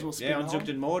 Unzooked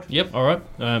and Maud. Yep. All right.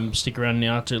 Stick around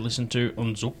now to listen to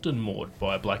Unzooked and Maud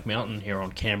by Black Mountain here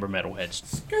on Canberra Metalheads.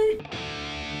 Skate.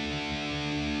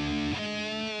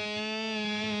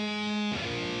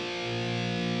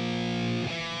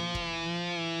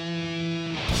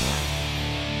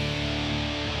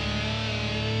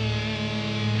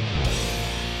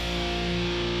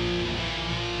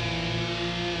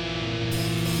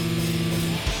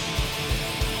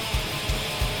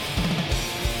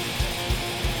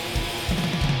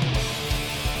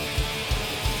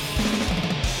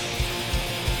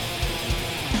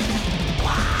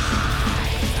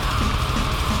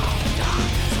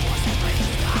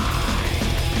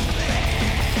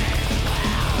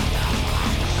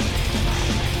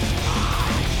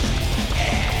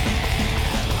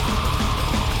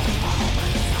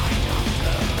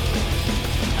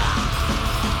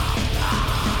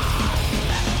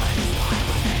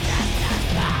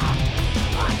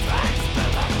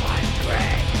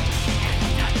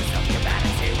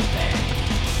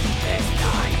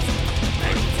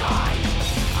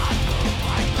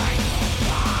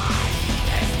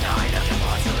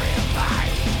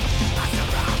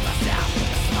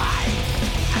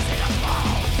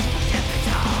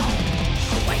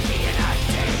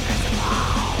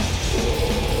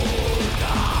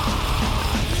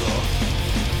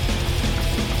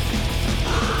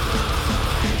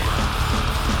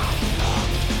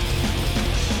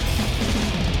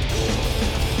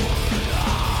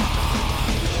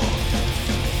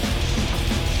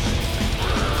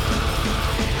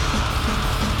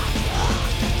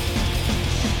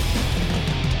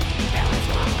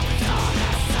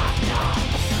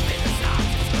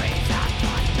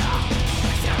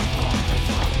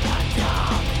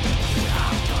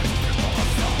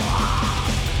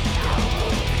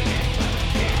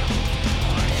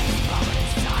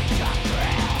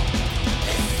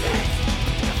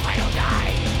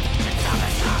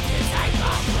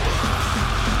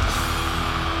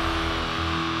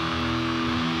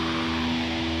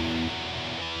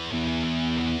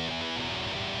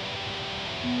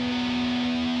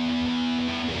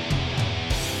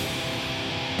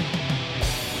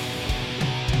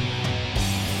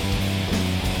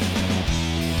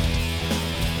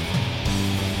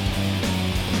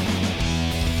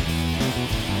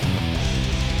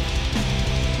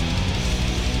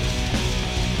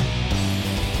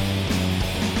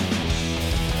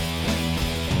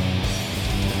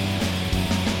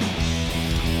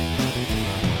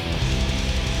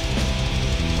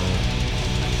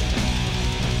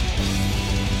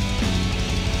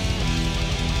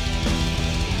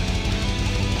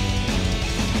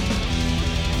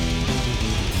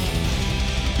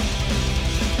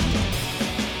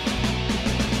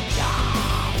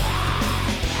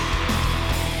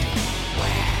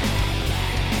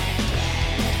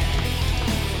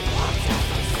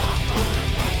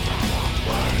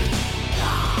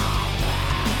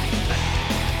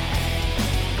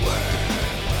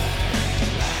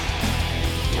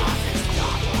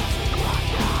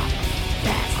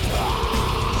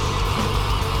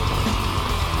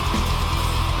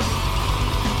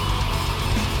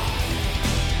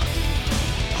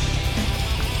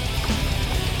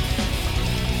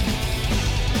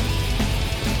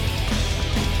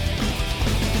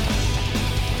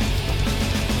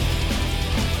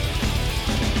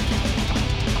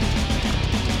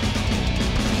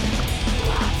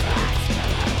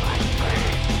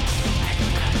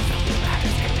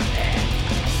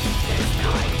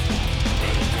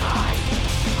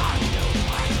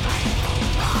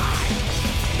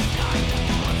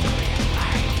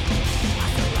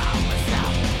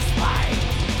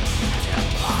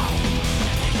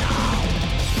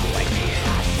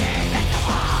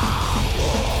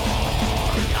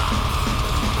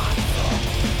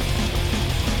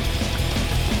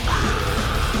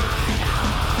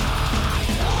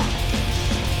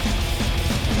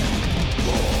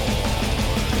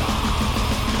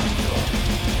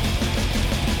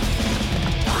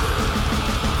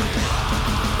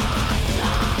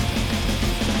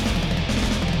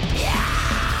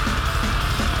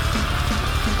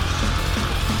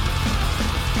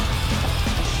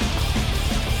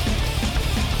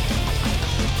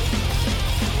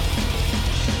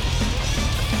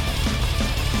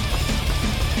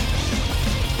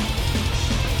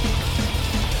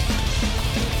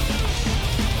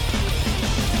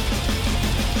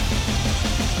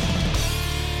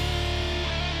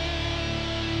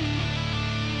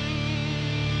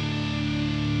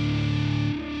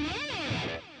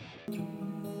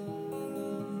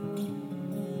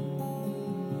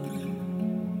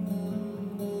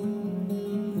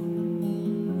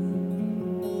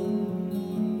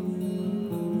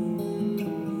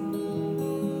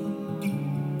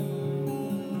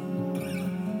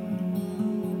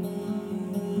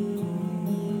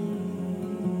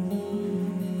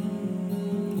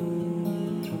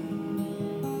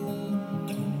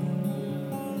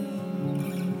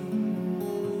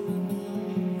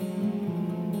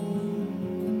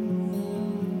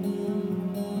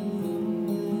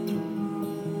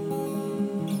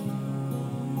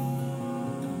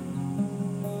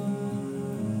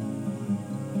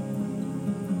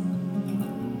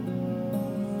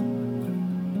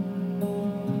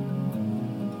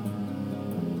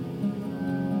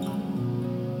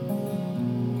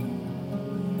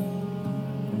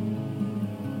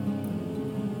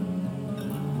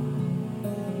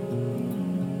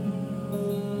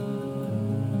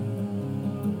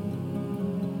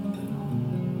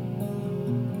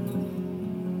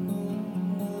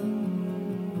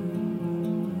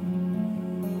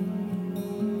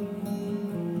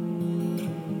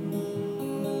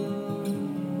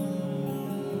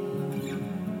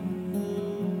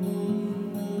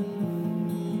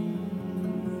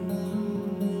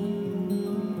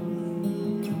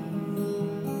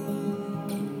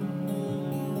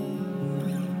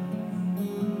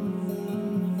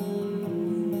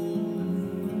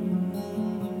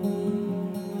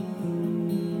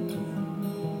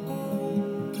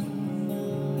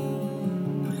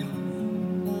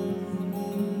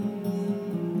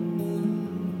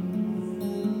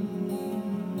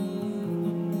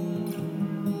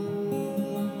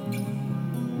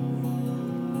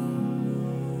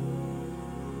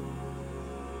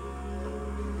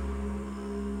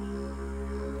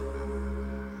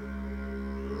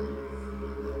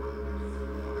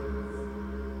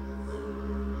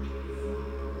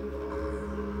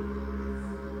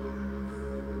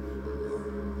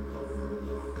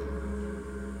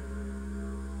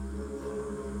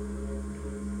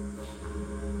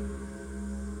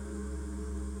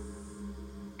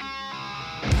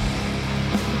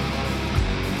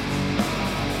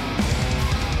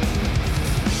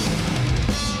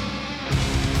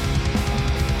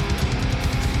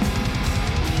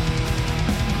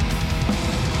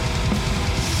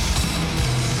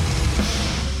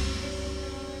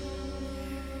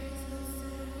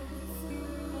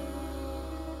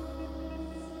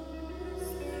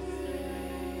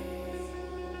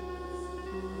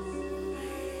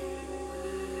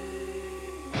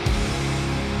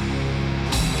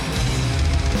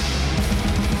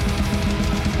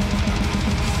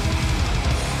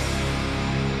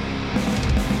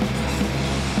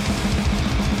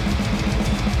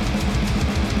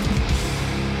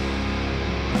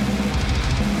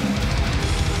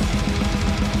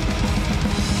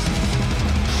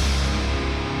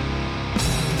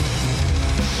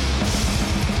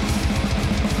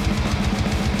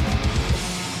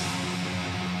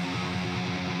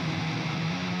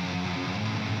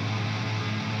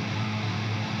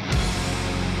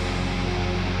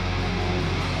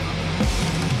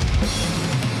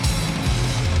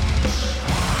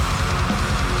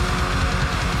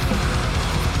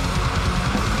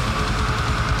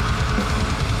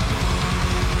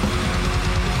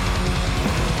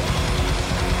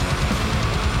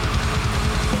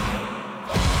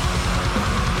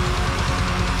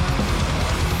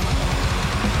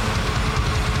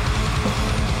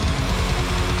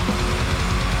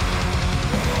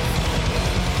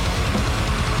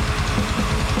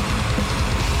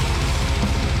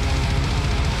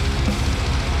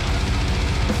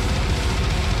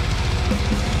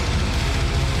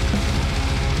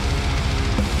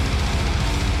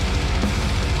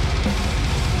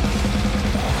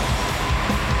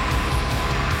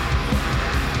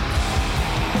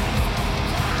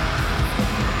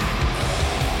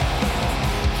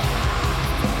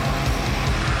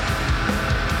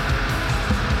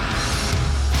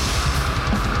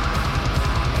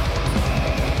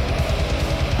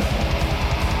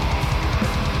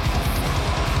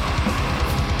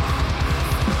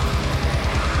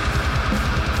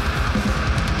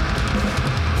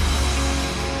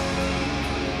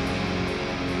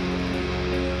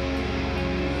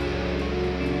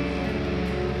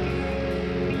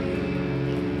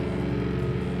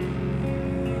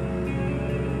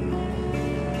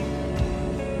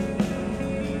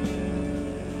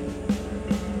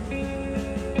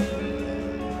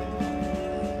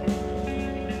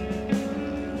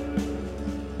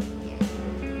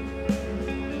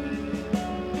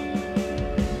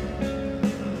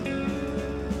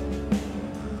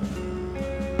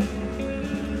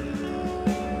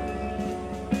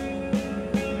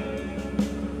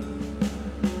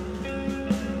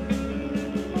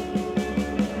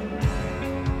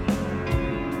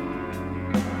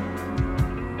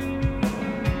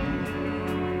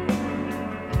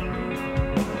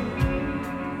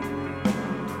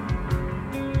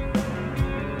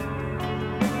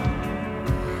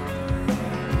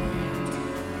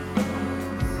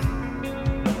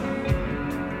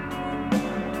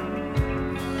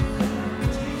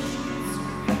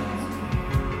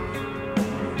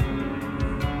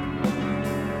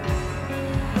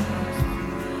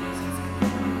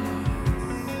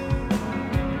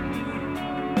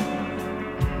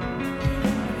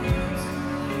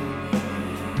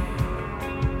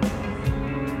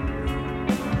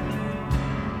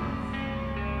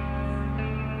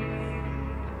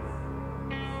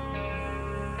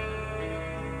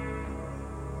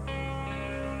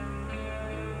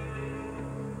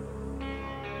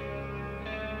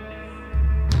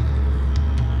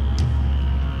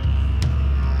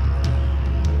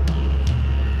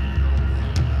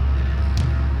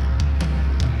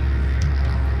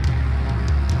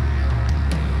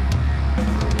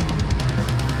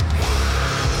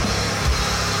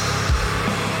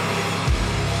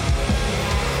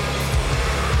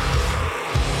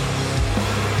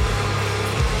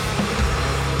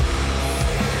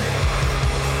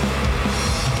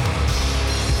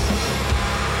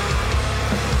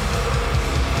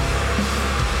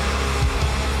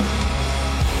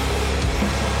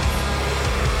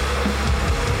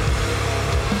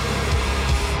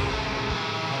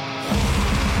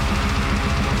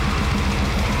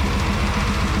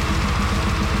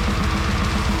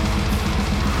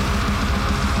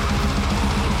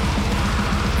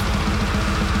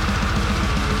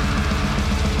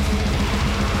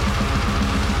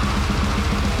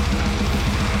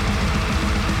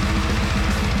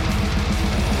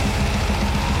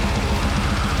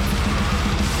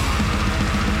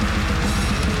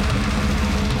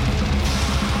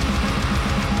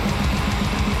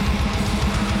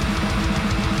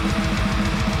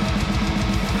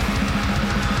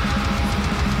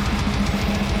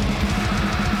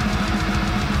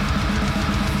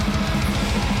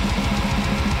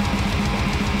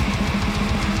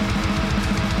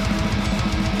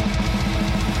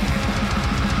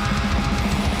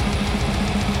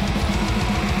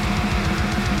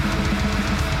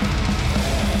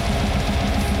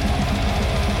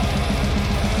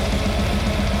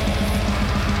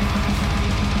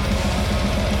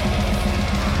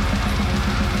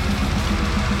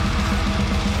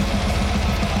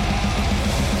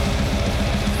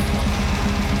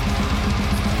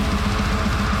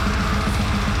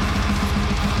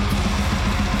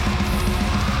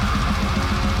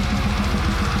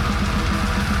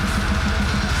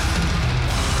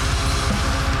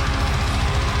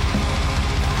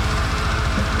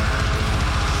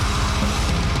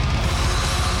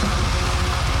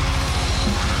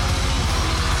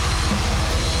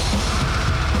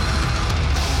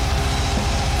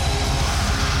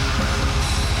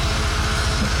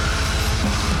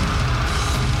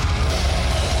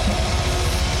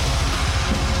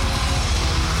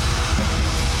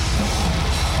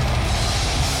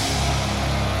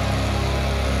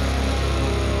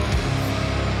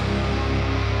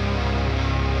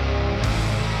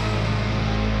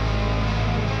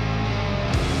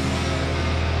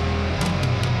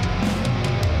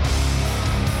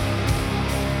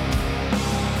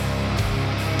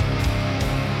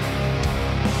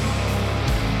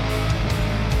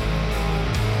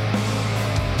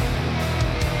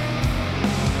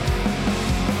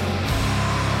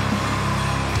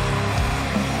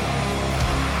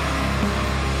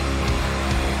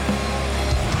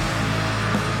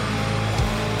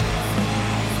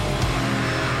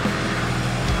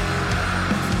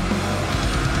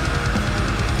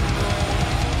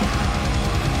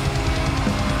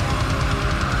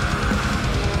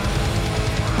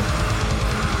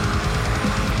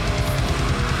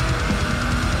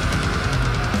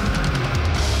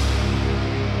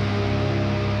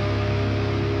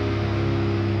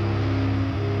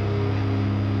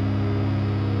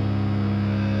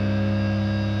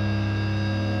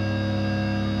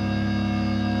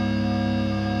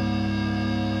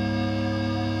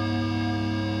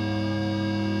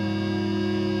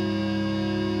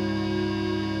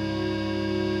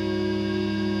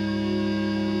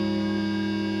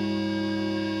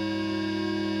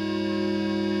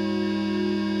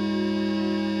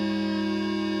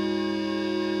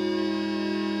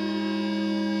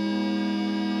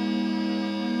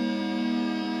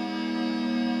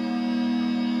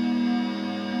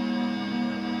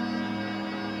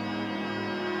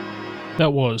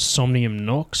 That was Somnium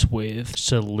Nox with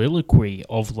Soliloquy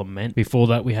of Lament. Before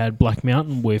that, we had Black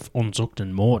Mountain with Onzucht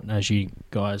Mort, as you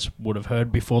guys would have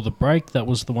heard before the break. That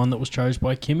was the one that was chose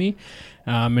by Kimmy.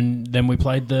 And then we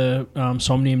played the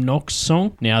Somnium Nox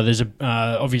song. Now, there's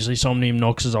obviously Somnium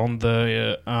Nox is on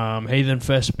the Heathen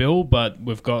Fest bill, but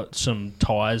we've got some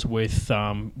ties with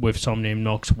Somnium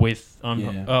Nox with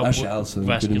Ash Allison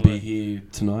couldn't be here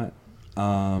tonight.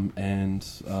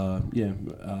 Ash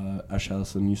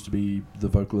Allison used to be the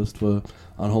vocalist for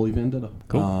Unholy Vendetta.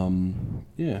 Cool.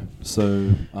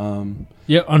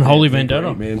 Unholy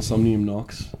Vendetta. Great, man, Somnium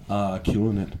Nox,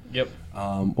 killing it. Yep.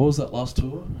 What was that last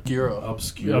tour?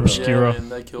 Obscura. Yeah, man,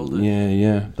 they killed it.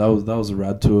 Yeah. That was a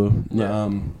rad tour. Yeah.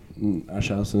 Ash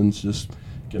Allison's just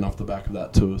getting off the back of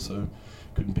that tour, so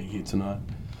couldn't be here tonight.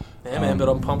 Yeah, man, but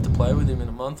I'm pumped to play with him in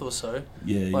a month or so.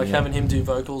 Yeah, having him do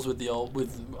vocals with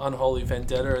with Unholy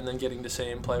Vendetta and then getting to see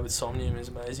him play with Somnium is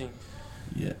amazing.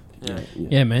 Yeah,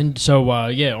 man. So,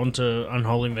 on to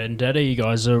Unholy Vendetta. You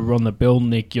guys are on the bill.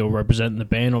 Nick, you're representing the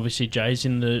band. Obviously, Jay's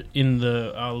in the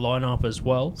lineup as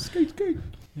well. Scoot.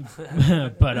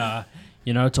 But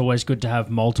it's always good to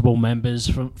have multiple members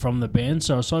from the band.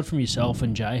 So, aside from yourself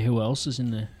and Jay, who else is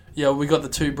in there? Yeah, we got the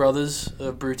two brothers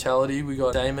of Brutality. We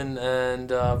got Damon and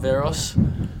Veros.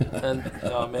 And,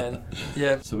 oh, man,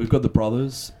 yeah. So we've got the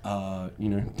brothers,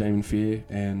 Damon Fear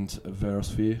and Veros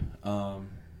Fear. They're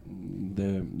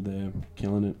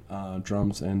killing it,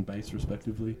 drums and bass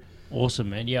respectively. Awesome,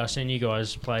 man. Yeah, I seen you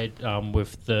guys played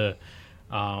with the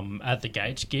at the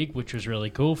Gates gig, which was really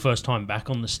cool. First time back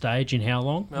on the stage in how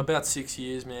long? About 6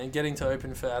 years, man. Getting to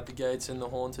open for At the Gates and The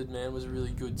Haunted, man, was a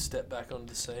really good step back onto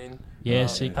the scene. Yeah,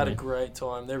 had a great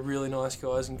time. They're really nice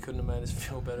guys and couldn't have made us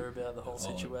feel better about the whole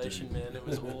situation, man. It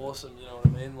was awesome, you know what I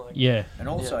mean? Yeah. And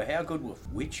also, how good was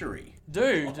Witchery?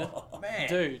 Dude, man.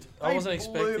 Dude, I wasn't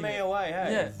expecting blew me away,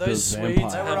 hey? Yeah, those The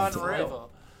Swedes vampire. have They were flavour. unreal.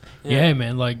 Yeah,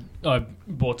 man. Like, I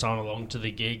brought someone along to the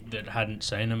gig that hadn't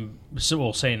seen them,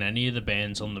 or seen any of the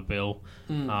bands on the bill.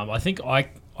 I think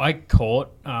I caught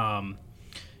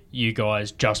you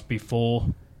guys just before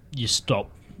you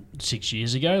stopped 6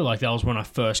 years ago. Like, that was when I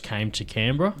first came to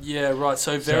Canberra. Yeah, right.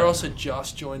 So Veros had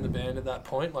just joined the band at that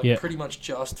point, like pretty much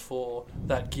just for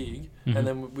that gig. Mm-hmm. And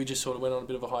then we just sort of went on a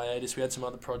bit of a hiatus. We had some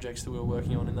other projects that we were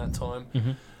working on in that time.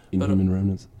 Mm-hmm. Inhuman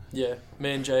Remnants. Yeah,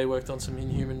 me and Jay worked on some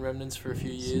Inhuman Remnants for a few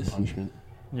years. Some Punishment.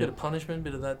 Bit of Punishment,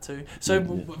 bit of that too. So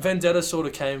Vendetta sort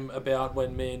of came about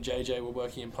when me and JJ were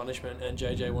working in Punishment, and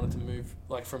JJ wanted to move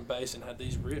from bass and had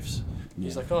these riffs.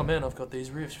 He's like, oh man, I've got these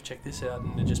riffs, check this out,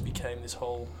 and it just became this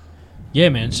whole... Yeah,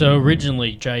 man. So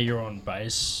originally, Jay, you're on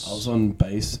bass. I was on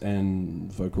bass and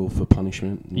vocal for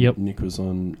Punishment. Yep. Nick was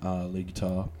on lead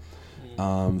guitar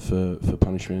for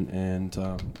Punishment, and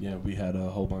we had a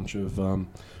whole bunch of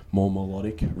more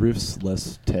melodic riffs,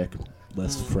 less tech,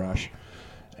 less thrash,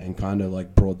 and kind of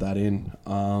brought that in.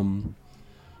 Then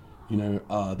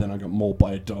I got mauled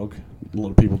by a dog. A lot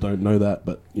of people don't know that,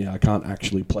 but I can't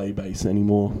actually play bass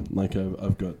anymore.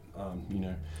 I've got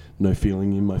no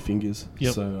feeling in my fingers.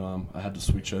 Yep. So I had to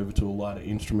switch over to a lighter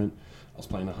instrument. I was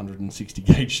playing 160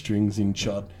 gauge strings in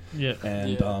chud. Yeah.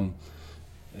 And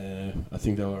I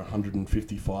think there were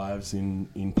 155s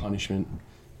in Punishment.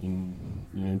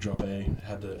 In drop A,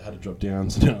 had to drop down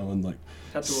now and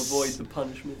had to avoid the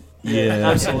punishment. Yeah,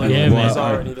 absolutely. Yeah,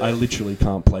 man. I literally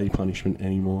can't play Punishment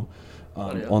anymore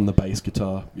on the bass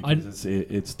guitar because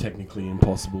it's technically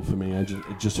impossible for me. It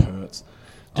just hurts.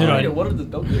 Dude, what did the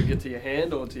dog do? Get to your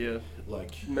hand or to your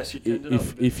mess your tendon up?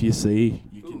 If you see,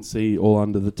 you can see all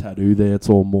under the tattoo there. It's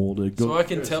all molded. So I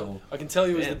can tell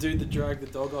you as the dude that dragged the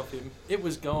dog off him. It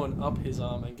was going up his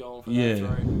arm and going for that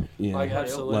through. Yeah,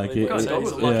 absolutely. He's a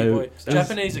lucky boy.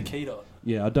 Japanese Akita.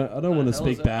 Yeah, I don't want to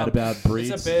speak bad about breeds.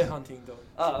 It's a bear hunting dog.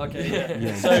 Oh, okay.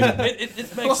 Yeah. So it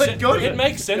makes sense. It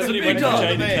makes sense that he went for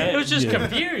JDecay. It was just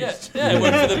confused. Yeah, it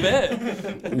went for the bear.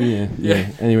 Yeah.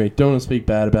 Anyway, don't want to speak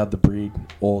bad about the breed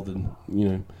or the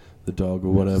the dog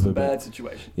or whatever. It's a bad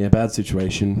situation. Yeah, bad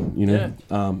situation.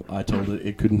 I told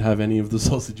it couldn't have any of the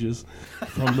sausages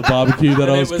from the barbecue that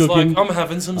I was cooking. I'm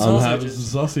having some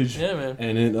sausages. Sausage. Yeah, man.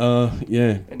 And it,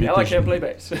 And now I can't play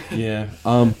bass. Yeah.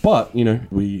 But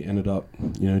we ended up,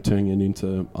 turning it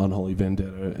into Unholy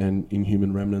Vendetta and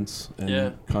Inhuman Remnants,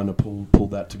 and kind of pulled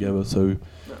that together. So,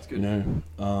 that's good.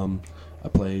 I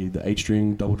play the H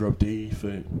string, double drop D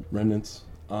for Remnants.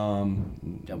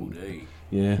 Double D.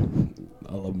 Yeah,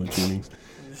 I love my tunings.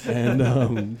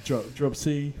 And drop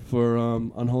C for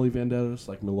Unholy Vendetta, it's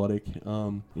melodic.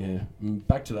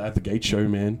 Back to the At the Gate show,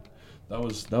 man.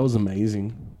 that was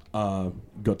amazing.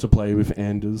 Got to play with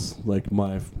Anders, like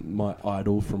my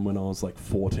idol from when I was like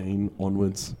 14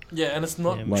 onwards. Yeah, and it's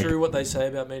not like, true what they say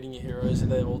about meeting your heroes,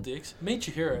 and they're all dicks. Meet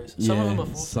your heroes. Some of them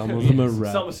are some of them are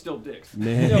rap. Some are still dicks.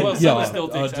 Man. Some are still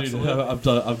dicks, absolutely.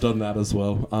 I've done that as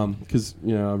well. Because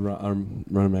I run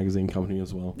a magazine company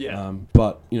as well. Yeah.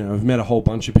 But I've met a whole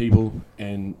bunch of people,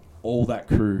 and all that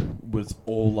crew was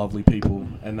all lovely people,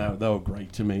 and they were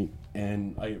great to meet.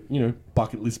 And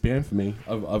bucket list band for me.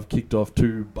 I've kicked off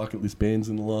 2 bucket list bands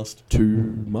in the last 2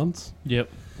 months. Yep.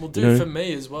 Well, dude, for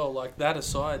me as well, like that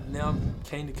aside, now I'm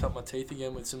keen to cut my teeth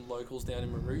again with some locals down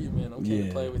in Moruya, man. I'm keen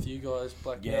to play with you guys,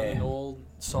 Black Mountain, Auld,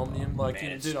 Somnium. Like,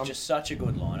 man, dude, it's just such a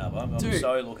good lineup. I'm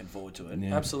so looking forward to it.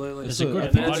 Yeah. Absolutely. It's a good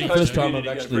It's party. the first time I've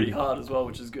go actually- pretty hard as well,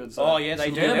 which is good. So Oh yeah, they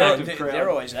do. They're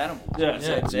always animals. Yeah.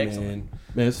 It's excellent.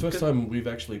 Man, it's the first time we've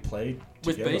actually played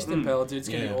With together. Beast Impalor, dude, it's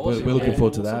going to be Yeah, awesome. we're looking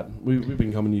forward to Awesome. that. We've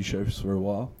been coming to your shows for a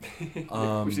while.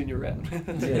 We've seen you around.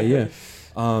 Yeah.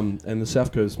 And the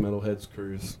South Coast Metalheads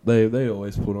cruise, they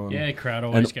always put on Yeah, crowd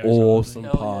an always goes awesome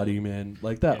Hell yeah. party, man.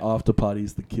 Like that Yeah. after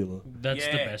party's the killer. That's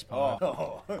the best part.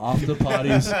 Oh. After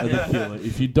parties are the killer.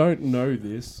 If you don't know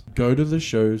this, go to the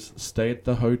shows, stay at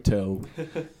the hotel,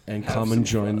 and come and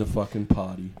join the fucking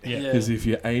party. Yeah. Because if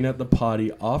you ain't at the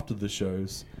party after the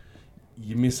shows,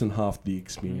 you're missing half the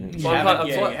experience. You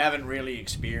haven't really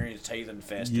experienced Heathen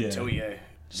Fest Yeah. until you're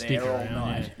Stick there all around,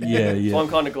 night. Yeah. So I'm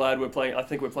kind of glad we're playing. I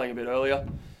think we're playing a bit earlier.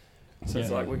 So it's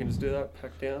Yeah. like we can just do that,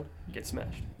 pack down, get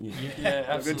smashed. Yeah, Have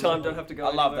a absolutely. good time, don't have to go.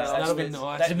 I love anywhere that. else. That'll be That's-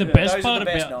 nice. that- And the best those are part the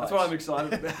best about- That's nights. what I'm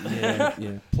excited about.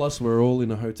 Yeah. Plus, we're all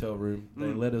in a hotel room. They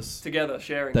let us. Together,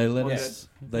 sharing. They let Yeah. us.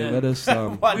 They Yeah. let us.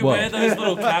 We wear those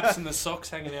little caps and the socks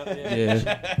hanging out there.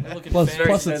 Yeah. We're looking Plus,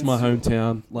 fancy. it's my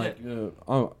hometown. Like,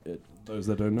 those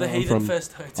that don't know, The I'm Heathen from.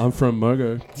 Fest Hotel. I'm from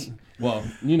Mogo. Well,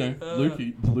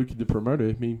 Lukey, the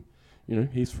promoter.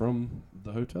 He's from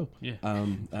the hotel. Yeah.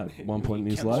 At one point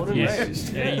in his Born life. and Yeah,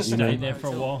 raised. yeah, you stayed there for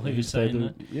a while. He was saying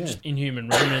that. Yeah. Just Inhuman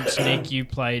Remnants, Nick, you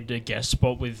played a guest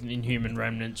spot with Inhuman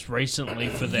Remnants recently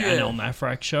for the Yeah. Anil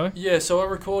Nafrak show. Yeah, so I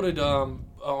recorded on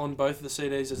both of the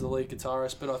CDs as the lead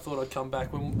guitarist, but I thought I'd come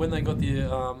back when they got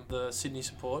the Sydney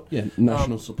support. Yeah,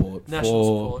 national support National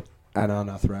for support.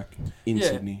 Anna Nathrak in Yeah.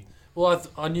 Sydney. Well,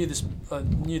 I knew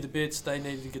the bits. They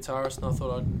needed a guitarist, and I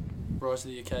thought I'd rise to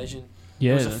the occasion.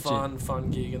 Yeah, It was a that's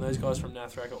fun gig, and those guys from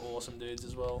Nathrak are awesome dudes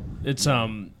as well. It's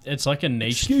like a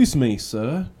niche. Excuse me,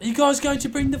 sir. Are you guys going to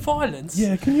bring the violence?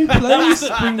 Yeah, can you please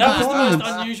bring the That was the violence?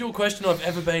 most unusual question I've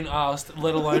ever been asked,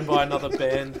 let alone by another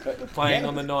band playing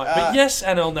on the night. But yes,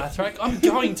 Anil Nathrak, I'm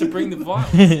going to bring the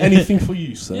violence. Anything for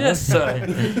you, sir. Yes, sir.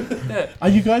 Yeah, Are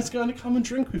you guys going to come and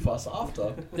drink with us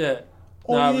after? yeah.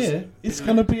 Oh No, it yeah, was- it's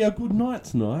going to be a good night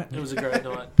tonight. It was a great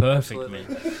night. Perfect, Absolutely.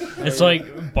 man. It's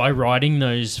like by writing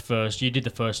those first, you did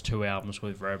the first 2 albums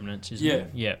with Remnants, isn't it?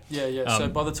 Yeah. Yeah. So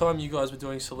by the time you guys were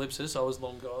doing Solipsis, I was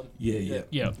long gone. Yeah.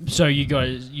 Yeah. So you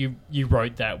guys, you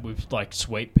wrote that with like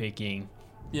sweep picking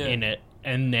Yeah. in it,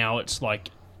 and now it's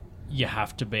like you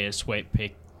have to be a sweep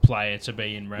pick player to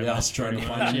be in Remnants. Yeah, I was trying to pretty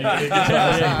find much, you.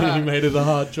 yeah. You made it a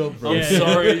hard job, bro. I'm Yeah.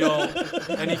 sorry, y'all.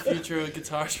 Any future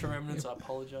guitarists for Remnants, I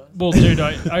apologise. Well, dude,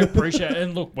 I appreciate it.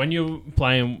 And look, when you were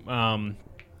playing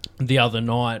the other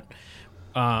night,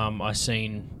 I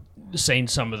seen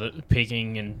some of the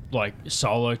picking and like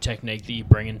solo technique that you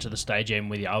bring into the stage and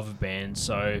with the other bands.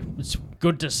 So it's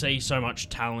good to see so much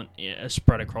talent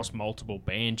spread across multiple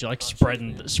bands. You're like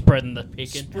spreading the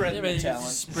picking. Yeah, man, you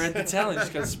just spread the talent. You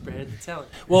just got to spread the talent.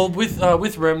 Well,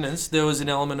 with Remnants, there was an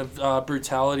element of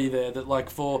brutality there that, like,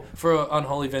 for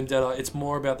Unholy Vendetta, it's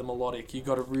more about the melodic. You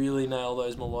got to really nail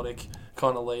those melodic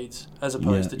kind of leads, as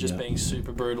opposed to just being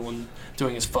super brutal and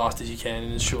doing as fast as you can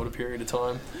in as short a period of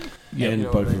time. Yeah, and You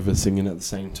know what both I mean? of us singing at the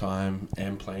same time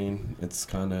and playing. It's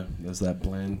kind of there's that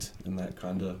blend and that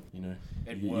kind of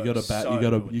you got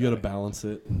to balance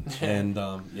it and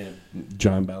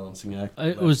giant balancing act.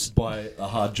 It was by a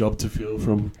hard job to fill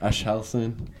from Ash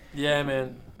Halson. Yeah,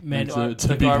 man. Man, It's a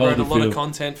The big guy hole wrote to a lot of fill.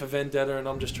 content for Vendetta, and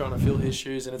I'm just trying to fill his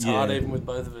shoes, and it's hard even with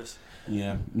both of us.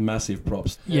 Yeah, massive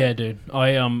props. Yeah, dude.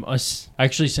 I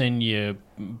actually seen your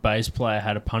bass player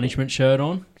had a punishment shirt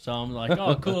on, so I'm like,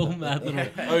 oh, cool, that little.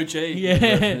 OG.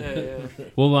 Yeah.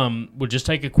 We'll just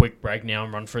take a quick break now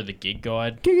and run through the gig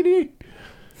guide.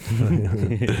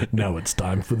 Now it's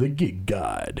time for the gig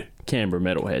guide. Canberra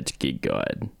Metalheads gig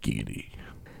guide. Giggity.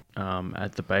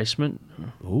 At the basement,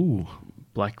 Ooh,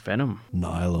 Black Venom,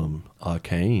 Nylum,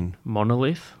 Arcane,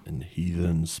 Monolith. and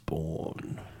Heathen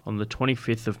Spawn. On the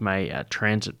 25th of May at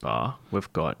Transit Bar,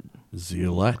 we've got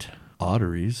Zeolite,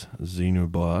 Arteries,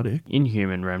 Xenobiotic.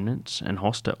 Inhuman Remnants, and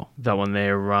Hostel. That one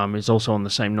there is also on the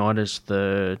same night as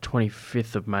the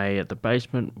 25th of May at the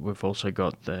Basement. We've also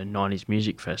got the 90s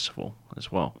Music Festival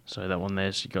as well. So that one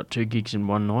there's got 2 gigs in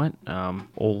one night,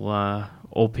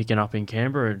 all picking up in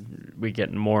Canberra. We're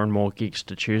getting more and more gigs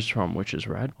to choose from, which is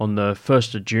rad. On the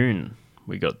 1st of June,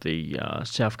 we got the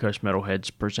South Coast Metalheads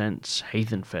presents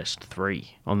Heathen Fest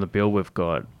 3. On the bill, we've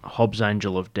got Hobbs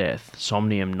Angel of Death,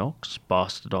 Somnium Nox,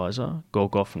 Bastardizer,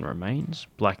 Gorgoth Remains,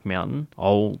 Black Mountain,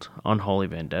 Auld, Unholy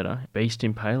Vendetta, Beast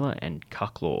Impaler, and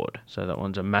Cucklord. So that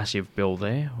one's a massive bill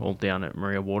there, all down at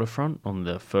Moruya Waterfront on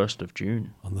the 1st of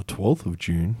June. On the 12th of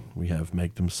June, we have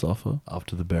Make Them Suffer,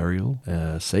 After the Burial,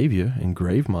 Saviour, and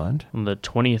Gravemind. On the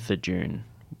 20th of June,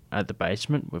 at the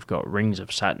Basement, we've got Rings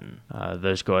of Saturn.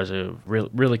 Those guys are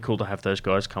really cool to have those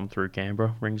guys come through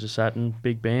Canberra. Rings of Saturn,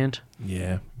 big band.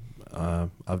 Yeah,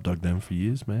 I've dug them for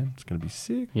years, man. It's going to be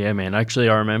sick. Yeah, man. Actually,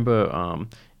 I remember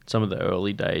some of the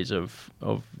early days of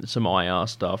some IR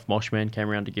stuff. Moshman came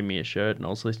around to give me a shirt, and I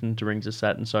was listening to Rings of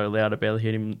Saturn so loud I barely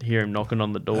hear him knocking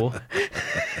on the door.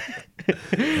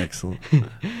 Excellent.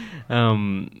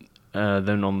 Then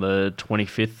on the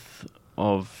 25th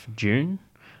of June,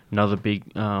 another big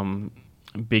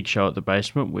show at the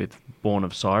Basement with Born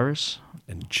of Cyrus.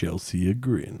 And Chelsea a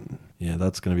Grin. Yeah,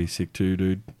 that's going to be sick too,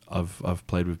 dude. I've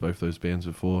played with both those bands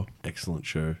before. Excellent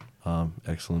show.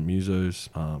 Excellent musos.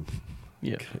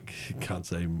 Yeah. Can't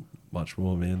say much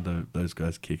more, man. Those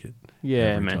guys kick it. Yeah,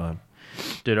 every man. time.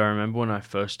 Dude, I remember when I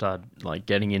first started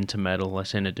getting into metal, I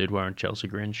seen a dude wearing a Chelsea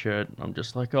Grin shirt. I'm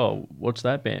just like, oh, what's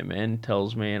that band, man?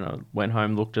 Tells me, and I went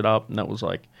home, looked it up, and that was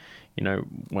like,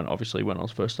 when I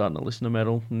was first starting to listen to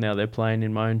metal. Now they're playing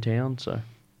in my own town, so.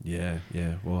 Yeah.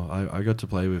 Well, I got to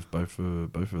play with both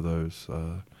of those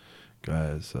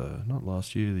guys, not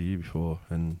last year, the year before,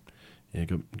 and yeah,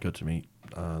 got to meet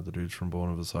the dudes from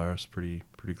Born of Osiris pretty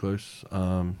close.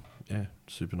 Yeah,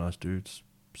 super nice dudes,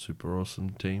 super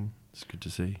awesome team. It's good to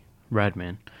see. Rad,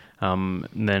 man. And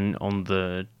then on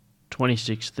the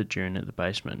 26th of June at the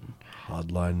Basement,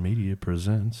 Hardline Media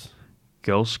presents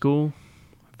Girls School,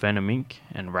 Venom Inc.,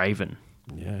 and Raven.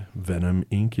 Yeah, Venom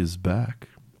Inc. is back,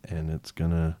 and it's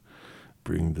gonna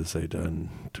bring the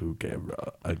Satan to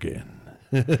Canberra again.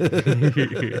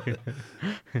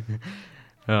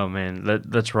 Oh man,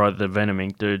 that's right. The Venom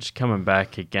Inc. dude's coming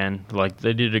back again.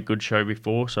 They did a good show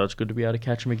before, so it's good to be able to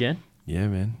catch them again. Yeah,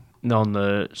 man.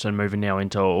 So moving now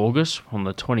into August, on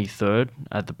the 23rd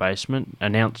at the Basement,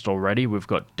 announced already, we've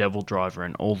got Devil Driver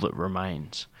and All That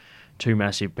Remains. 2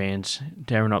 massive bands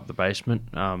tearing up the Basement.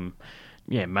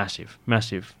 Yeah, massive.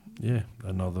 Yeah,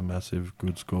 another massive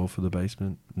good score for the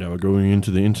Basement. Now we're going into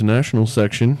the international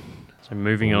section. So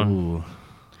moving on.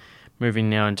 Moving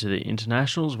now into the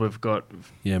internationals, we've got...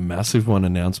 Yeah, massive one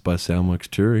announced by Soundworks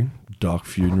Touring. Dark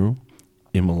Funeral,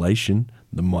 Immolation,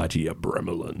 The Mighty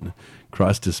Abremelin,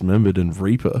 Christ Dismembered, and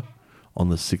Reaper on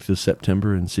the 6th of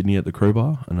September in Sydney at the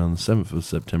Crowbar, and on the 7th of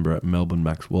September at Melbourne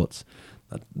Max Watts.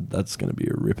 That's going to be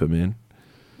a ripper, man.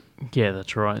 Yeah,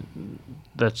 that's right.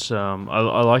 That's I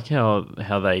like how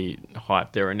they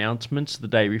hype their announcements the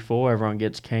day before. Everyone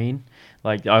gets keen.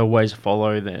 I always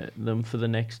follow them for the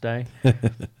next day.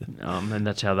 And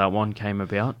that's how that one came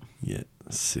about. Yeah,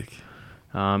 sick.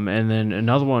 And then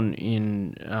another one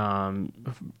in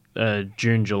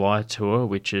June-July tour,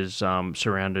 which is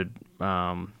surrounded...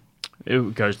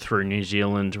 it goes through New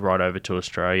Zealand right over to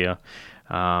Australia.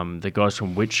 The guys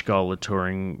from Witch Skull are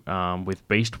touring with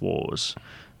Beast Wars.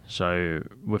 So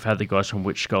we've had the guys from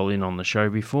Witch Skull in on the show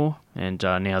before, and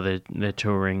now they're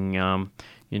touring,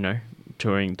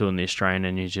 doing the Australian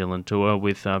and New Zealand tour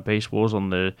with Beast Wars on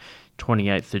the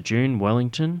 28th of June,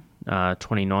 Wellington,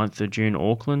 29th of June,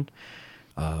 Auckland.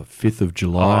 5th of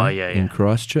July in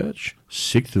Christchurch,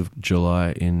 6th of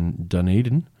July in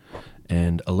Dunedin,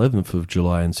 and 11th of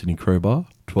July in Sydney Crowbar,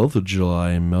 12th of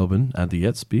July in Melbourne at the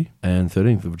Etsby, and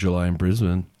 13th of July in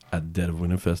Brisbane at Dead of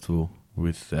Winter Festival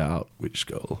without Witch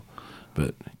Skull.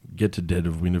 But get to Dead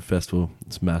of Winter Festival,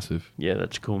 it's massive. Yeah,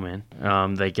 that's cool, man.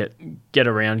 They get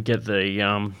around,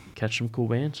 catch some cool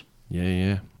bands.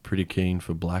 Yeah. Pretty keen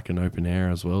for Black and Open Air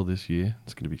as well this year.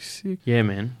 It's going to be sick. Yeah,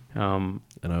 man. And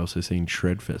I also seen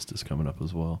Shredfest is coming up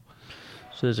as well.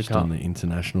 So there's just on the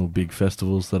international big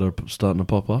festivals that are starting to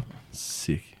pop up.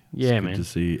 Sick. Yeah, it's man. good to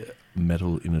see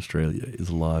metal in Australia is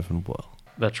alive and well.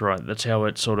 That's right. That's how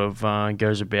it sort of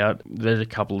goes about. There's a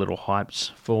couple little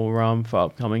hypes for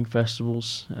upcoming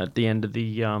festivals at the end of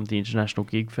the International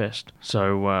Gig Fest.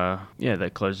 So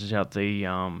that closes out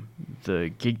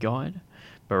the gig guide.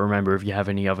 But remember, if you have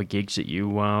any other gigs that you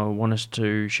want us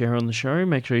to share on the show,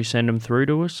 make sure you send them through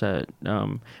to us at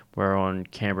we're on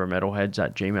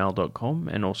CanberraMetalheads@gmail.com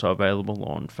and also available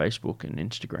on Facebook and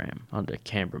Instagram under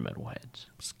Canberra Metalheads.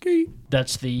 Ski.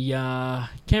 That's the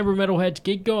Canberra Metalheads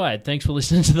gig guide. Thanks for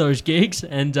listening to those gigs,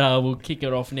 and we'll kick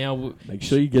it off now. Make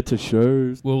sure you get to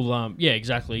shows. We'll yeah,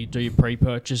 exactly. Do your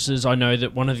pre-purchases. I know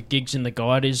that one of the gigs in the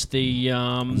guide is the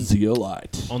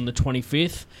Zeolite on the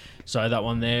 25th. So that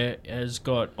one there has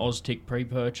got Oztic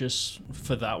pre-purchase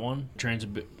for that one.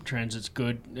 Transit's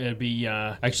good. It'll be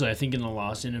actually, I think in the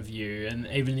last interview and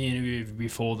even the interview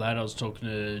before that, I was talking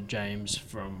to James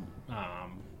from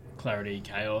Clarity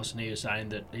Chaos, and he was saying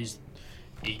that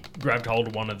he grabbed hold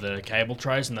of one of the cable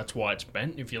trays, and that's why it's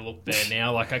bent. If you look there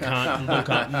now, like I can't look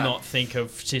up and not think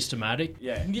of Systematic.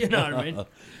 Yeah, you know what I mean.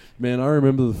 Man, I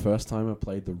remember the first time I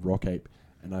played the Rock Ape,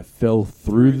 and I fell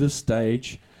through the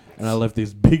stage. And I left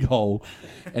this big hole,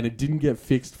 and it didn't get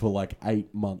fixed for like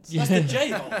 8 months. That's the J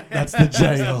hole. That's the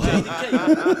J hole.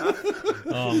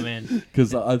 Oh man!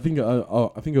 Because I think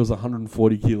it was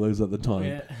 140 kilos at the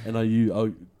time, and I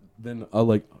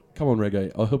like, come on,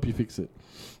 Reggae, I'll help you fix it.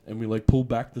 And we like pull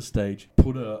back the stage,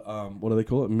 put a what do they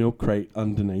call it, milk crate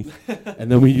underneath,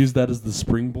 and then we use that as the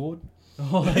springboard.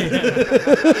 Oh,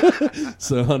 yeah.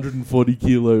 So 140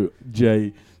 kilo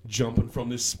J jumping from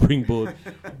this springboard,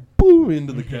 boom,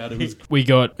 into the crowd. We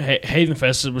got Heathen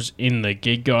Fest was in the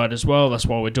gig guide as well. That's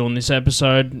why we're doing this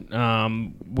episode.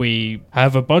 We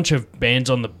have a bunch of bands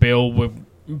on the bill,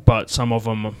 but some of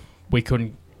them we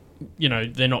couldn't,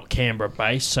 they're not Canberra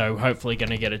based, so hopefully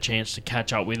going to get a chance to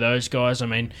catch up with those guys. I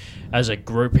mean, as a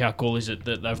group, how cool is it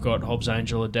that they've got Hobbs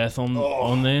Angel of Death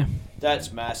on there?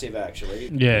 That's massive, actually.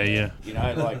 Yeah.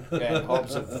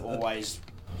 Hobbs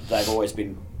they've always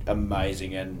been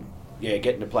amazing, and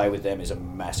getting to play with them is a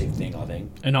massive thing, I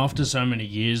think. And after so many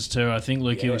years too, I think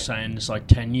Lukey was saying it's like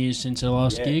 10 years since their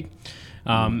last gig.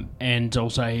 And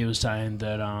also he was saying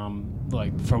that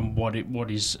like from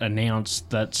what is announced,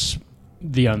 that's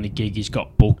the only gig he's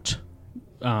got booked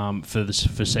for the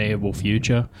foreseeable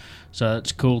future. So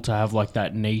it's cool to have like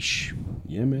that niche,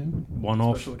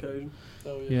 one-off. Special occasion.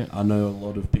 Oh, yeah. I know a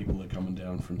lot of people are coming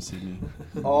down from Sydney.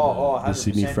 The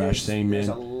Sydney Thrash scene, man. There's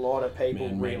a lot of people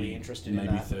really interested in that.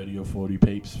 Maybe 30 or 40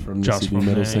 peeps from the Sydney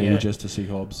metal scene just to see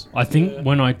Hobbs. I think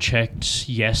when I checked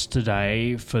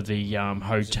yesterday for the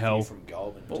hotel...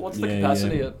 What's the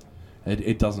capacity at?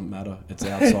 It doesn't matter. It's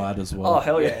outside as well. Oh,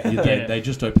 hell yeah. They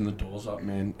just open the doors up,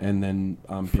 man, and then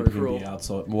people can be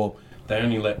outside. Well, they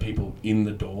only let people in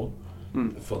the door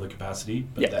for the capacity,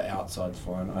 but the outside's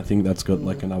fine. I think that's got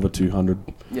like another 200.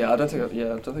 Yeah, I don't think I've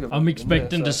I'm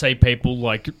expecting to see people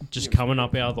like just coming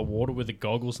up out of the water with the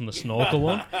goggles and the snorkel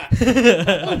on.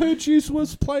 I heard you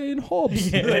was playing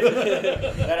Hobbs.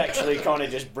 That actually kind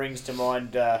of just brings to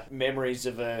mind memories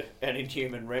of an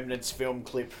Inhuman Remnants film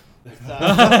clip.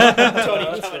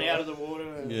 Tony coming out of the water.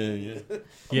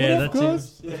 Yeah,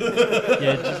 that's it.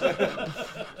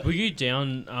 Were you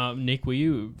down, Nick? Were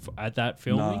you at that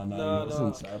filming? No,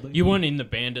 wasn't, sadly. You weren't in the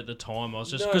band at the time. I was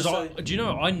just because do you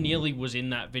know I nearly was in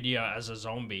that video as a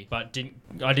zombie, but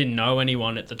I didn't know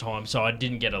anyone at the time, so I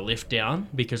didn't get a lift down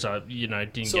because I didn't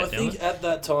get down. So I think at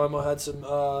that time I had some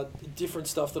different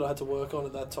stuff that I had to work on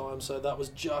at that time. So that was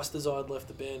just as I had left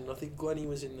the band. And I think Glennie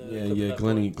was in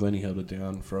the Glennie held it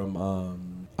down from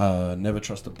Never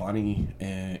Trust a Bunny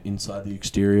inside the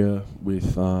exterior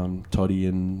with Toddy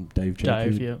and Dave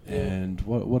Jacob. And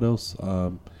what else?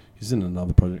 He's in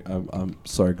another project.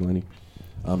 Sorry, Glennie.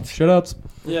 Shout outs.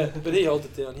 Yeah, but he held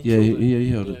it down. He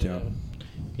held it down.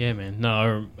 Yeah, man.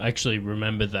 No, I actually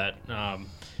remember that.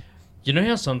 You know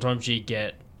how sometimes you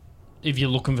get, if you're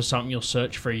looking for something, you'll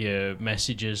search for your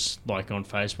messages, like on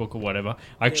Facebook or whatever.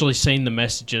 I actually seen the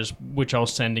messages which I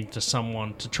was sending to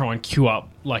someone to try and queue up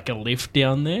like a lift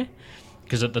down there.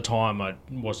 Because at the time I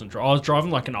wasn't. I was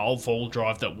driving like an old four-wheel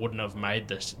drive that wouldn't have made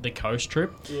the coast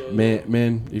trip.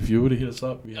 Man, if you would have hit us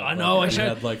up, I know. I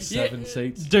had like 7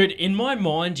 seats. Dude, in my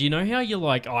mind, you know how you're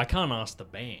like, I can't ask the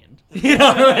band. You know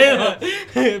what I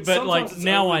mean? But like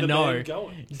now I know,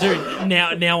 dude.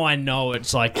 Now I know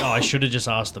it's like I should have just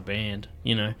asked the band.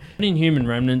 In Human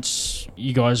Remnants,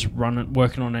 you guys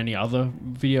working on any other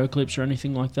video clips or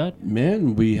anything like that?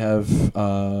 Man, we have.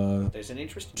 There's an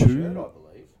interesting shirt, I believe.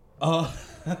 Oh,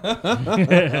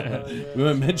 we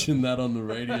won't mention that on the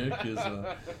radio because,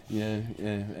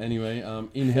 Anyway,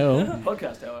 in hell,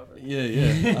 podcast, however.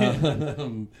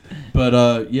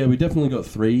 But we definitely got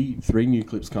three new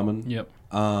clips coming. Yep.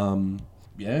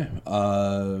 Yeah,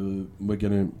 we're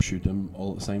gonna shoot them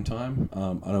all at the same time.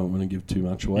 I don't want to give too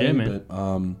much away, but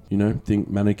you know, think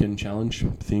Mannequin Challenge,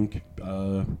 think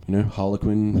you know,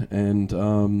 Harlequin and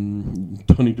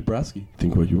Donnie Dabrowski.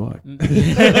 Think what you like,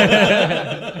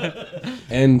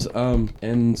 and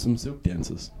some silk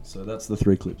dancers. So that's the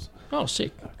 3 clips. Oh,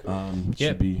 sick.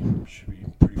 Should be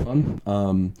pretty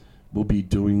fun. We'll be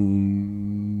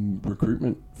doing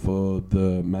recruitment for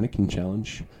the Mannequin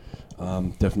Challenge.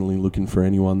 Definitely looking for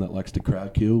anyone that likes to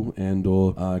crowd kill and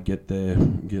or get their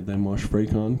mosh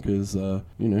freak on, because you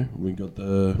know, we got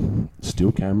the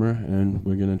still camera and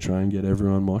we're gonna try and get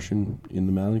everyone moshing in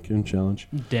the Mannequin Challenge.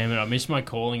 Damn it! I missed my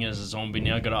calling as a zombie.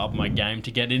 Now I got to up my game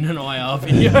to get in an IR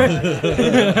video.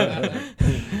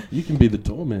 You can be the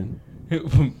doorman.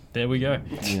 There we go.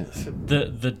 Yeah.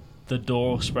 The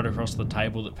door spread across the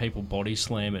table that people body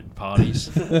slam at parties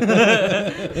off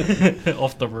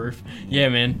the roof. Yeah,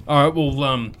 man. All right,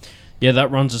 well, yeah,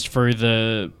 that runs us through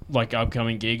the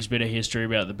upcoming gigs, bit of history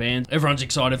about the band. Everyone's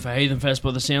excited for Heathen Fest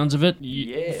by the sounds of it.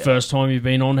 Yeah. First time you've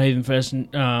been on Heathen Fest,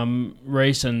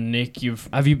 Reece and Nick.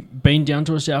 Have you been down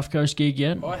to a South Coast gig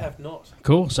yet? I have not.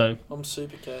 Cool. So I'm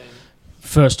super keen.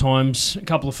 first times, a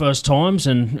couple of first times,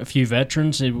 and a few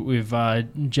veterans with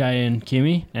Jay and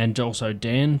Kimmy, and also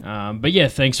Dan. But yeah,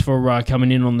 thanks for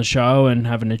coming in on the show and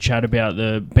having a chat about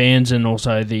the bands and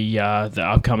also the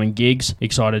upcoming gigs.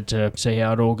 Excited to see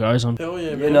how it all goes on. Hell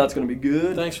yeah, man. Yeah, no, it's going to be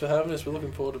good. Thanks for having us. We're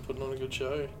looking forward to putting on a good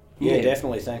show. Yeah,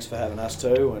 definitely. Thanks for having us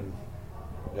too.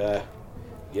 And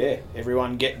yeah,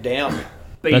 everyone get down.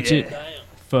 That's it.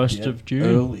 1st of June.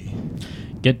 Early.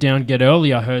 Get down, get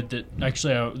early. I heard that,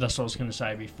 actually, that's what I was going to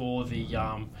say before. The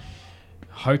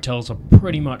hotels are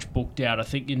pretty much booked out. I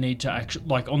think you need to actually,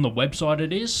 on the website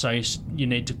it is, so you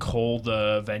need to call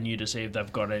the venue to see if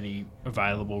they've got any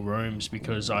available rooms,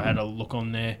 because I had a look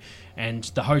on there and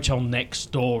the hotel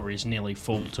next door is nearly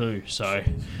full too. So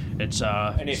it's...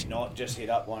 and if not, just hit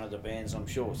up one of the bands. I'm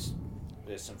sure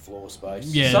there's some floor space.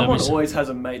 Yeah, someone always has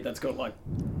a mate that's got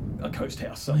a coast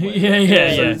house somewhere.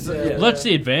 Yeah. Well, that's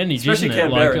the advantage, especially isn't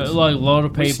it? Canberrans. Like a lot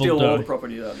of people we steal do. all the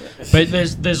property down there. But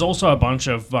there's also a bunch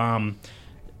of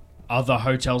other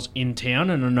hotels in town,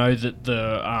 and I know that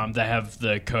they have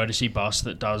the courtesy bus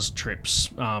that does trips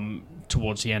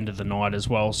towards the end of the night as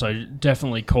well. So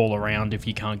definitely call around if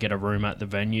you can't get a room at the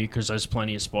venue, because there's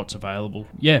plenty of spots available.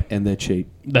 Yeah, And they're cheap.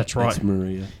 that's right. That's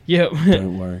Moruya. Yeah,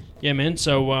 Don't worry. yeah, man.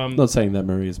 So Not saying that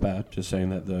Moruya's bad, just saying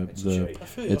that I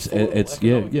feel it's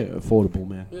affordable, affordable,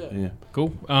 man. Yeah.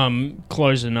 cool.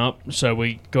 Closing up. So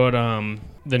we got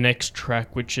the next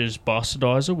track, which is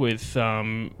Bastardizer with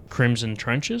Crimson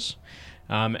Trenches,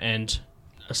 and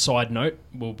a side note,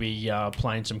 we'll be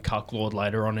playing some Cucklord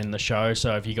later on in the show,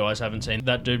 so if you guys haven't seen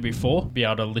that dude before, be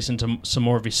able to listen to some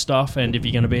more of his stuff, and if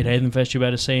you're going to be at Heathen Fest, you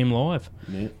better see him live.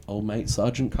 Yeah, old mate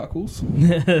Sergeant Cuckles.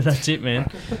 That's it,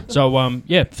 man. So,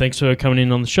 yeah, thanks for coming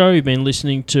in on the show. You've been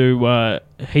listening to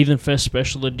Heathen Fest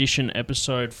Special Edition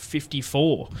episode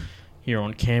 54 here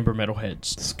on Canberra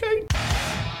Metalheads. Skate.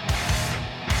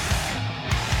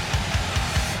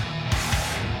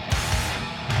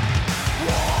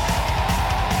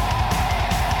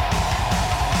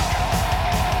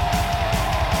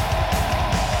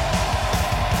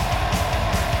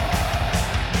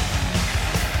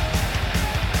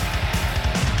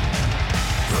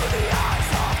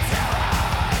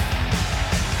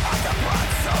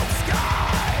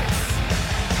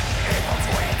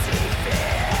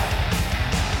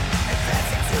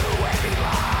 Infected to every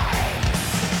line.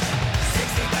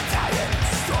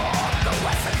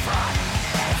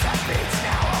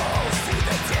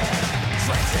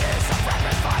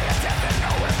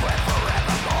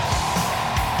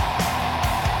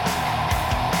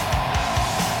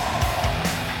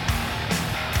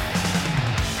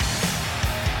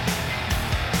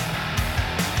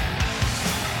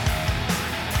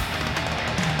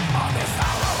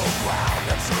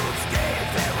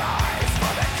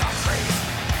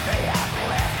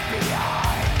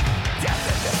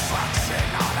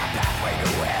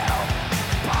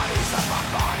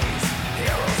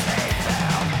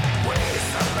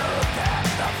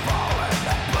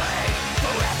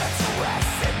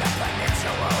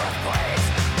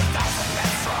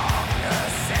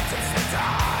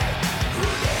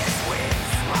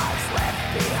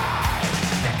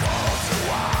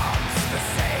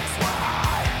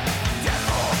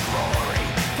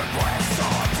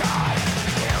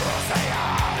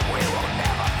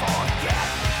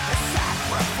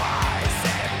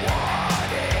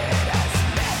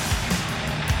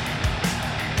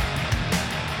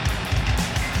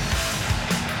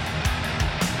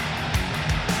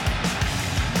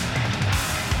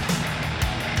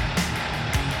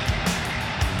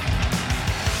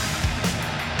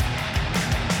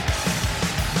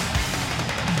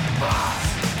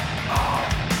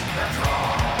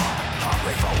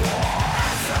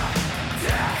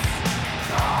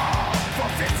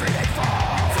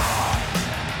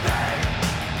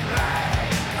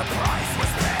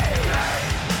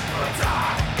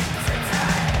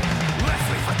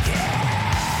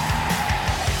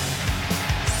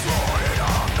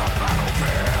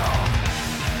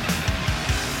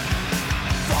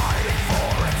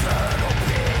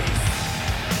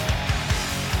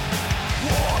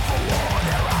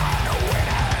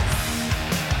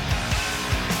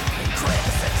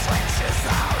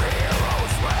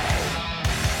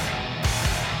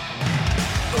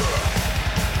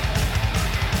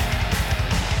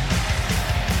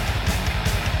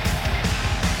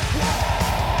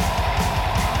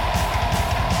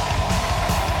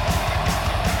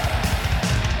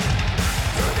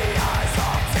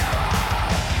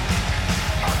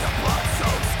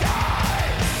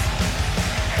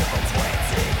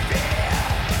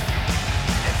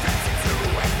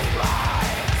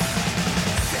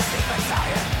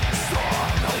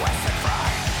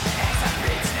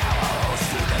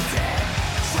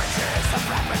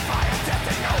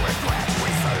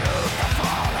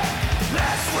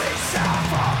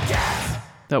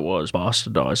 That was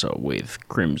Bastardizer with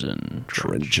Crimson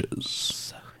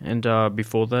Trenches. And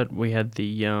before that, we had the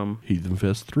Heathen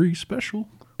Fest 3 special,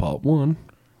 part 1.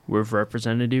 With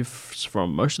representatives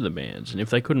from most of the bands, and if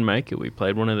they couldn't make it, we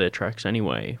played one of their tracks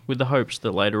anyway, with the hopes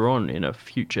that later on in a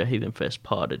future Heathen Fest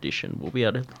part edition, we'll be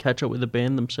able to catch up with the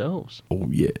band themselves. Oh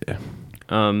yeah.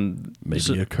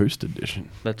 Maybe a coast edition.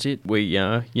 That's it. We,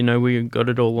 we got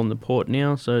it all on the port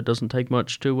now, so it doesn't take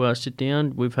much to sit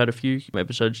down. We've had a few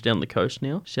episodes down the coast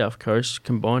now, South Coast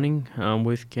combining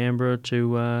with Canberra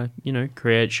to,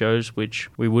 create shows which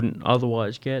we wouldn't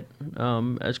otherwise get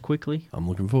as quickly. I'm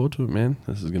looking forward to it, man.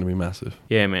 This is going to be massive.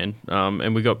 Yeah, man.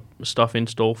 And we got stuff in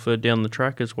store for down the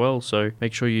track as well, so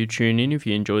make sure you tune in if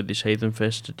you enjoyed this Heathen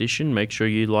Fest edition. Make sure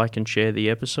you like and share the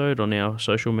episode on our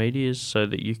social medias so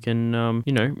that you can,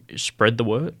 spread the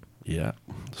word. Yeah,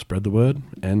 spread the word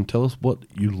and tell us what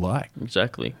you like.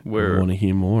 Exactly. We want to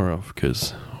hear more of,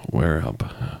 because we're up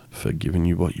for giving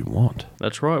you what you want.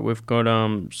 That's right. We've got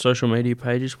social media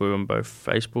pages. We're on both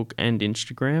Facebook and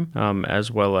Instagram,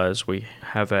 as well as we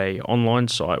have a online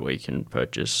site where you can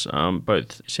purchase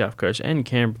both South Coast and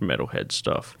Canberra Metalheads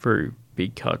stuff through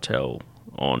Big Cartel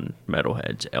on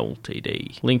Metalheads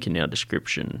Ltd. Link in our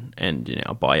description and in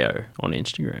our bio on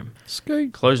Instagram.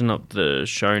 Skate. Closing up the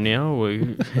show now.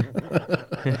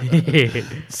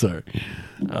 Sorry.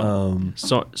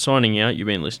 Signing out, you've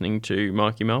been listening to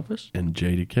Marky Malphas and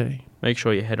JDecay. Make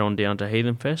sure you head on down to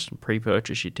Heathen Fest and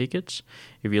pre-purchase your tickets.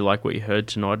 If you like what you heard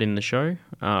tonight in the show,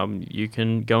 you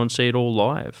can go and see it all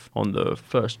live on the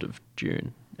 1st of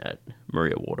June at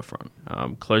Moruya Waterfront.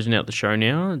 Closing out the show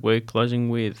now, we're closing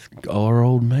with our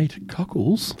old mate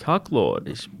Cockles. Cucklord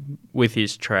is with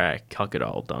his track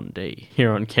Cuckadole Dundee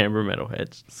here on Canberra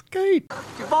Metalheads. Skate!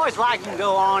 You boys like can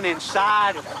go on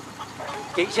inside,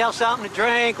 get yourself something to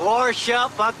drink, wash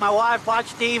up, fuck my wife, watch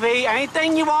TV,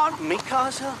 anything you want. Me,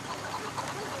 Casa?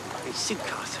 Hey, Sue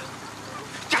Casa.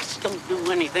 Just don't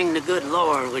do anything the good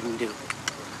Lord wouldn't do.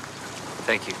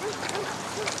 Thank you.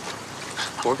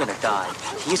 We're gonna die.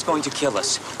 He's going to kill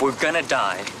us. We're gonna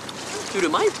die. Dude,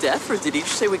 am I deaf, or did he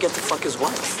just say we get to fuck his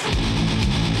wife?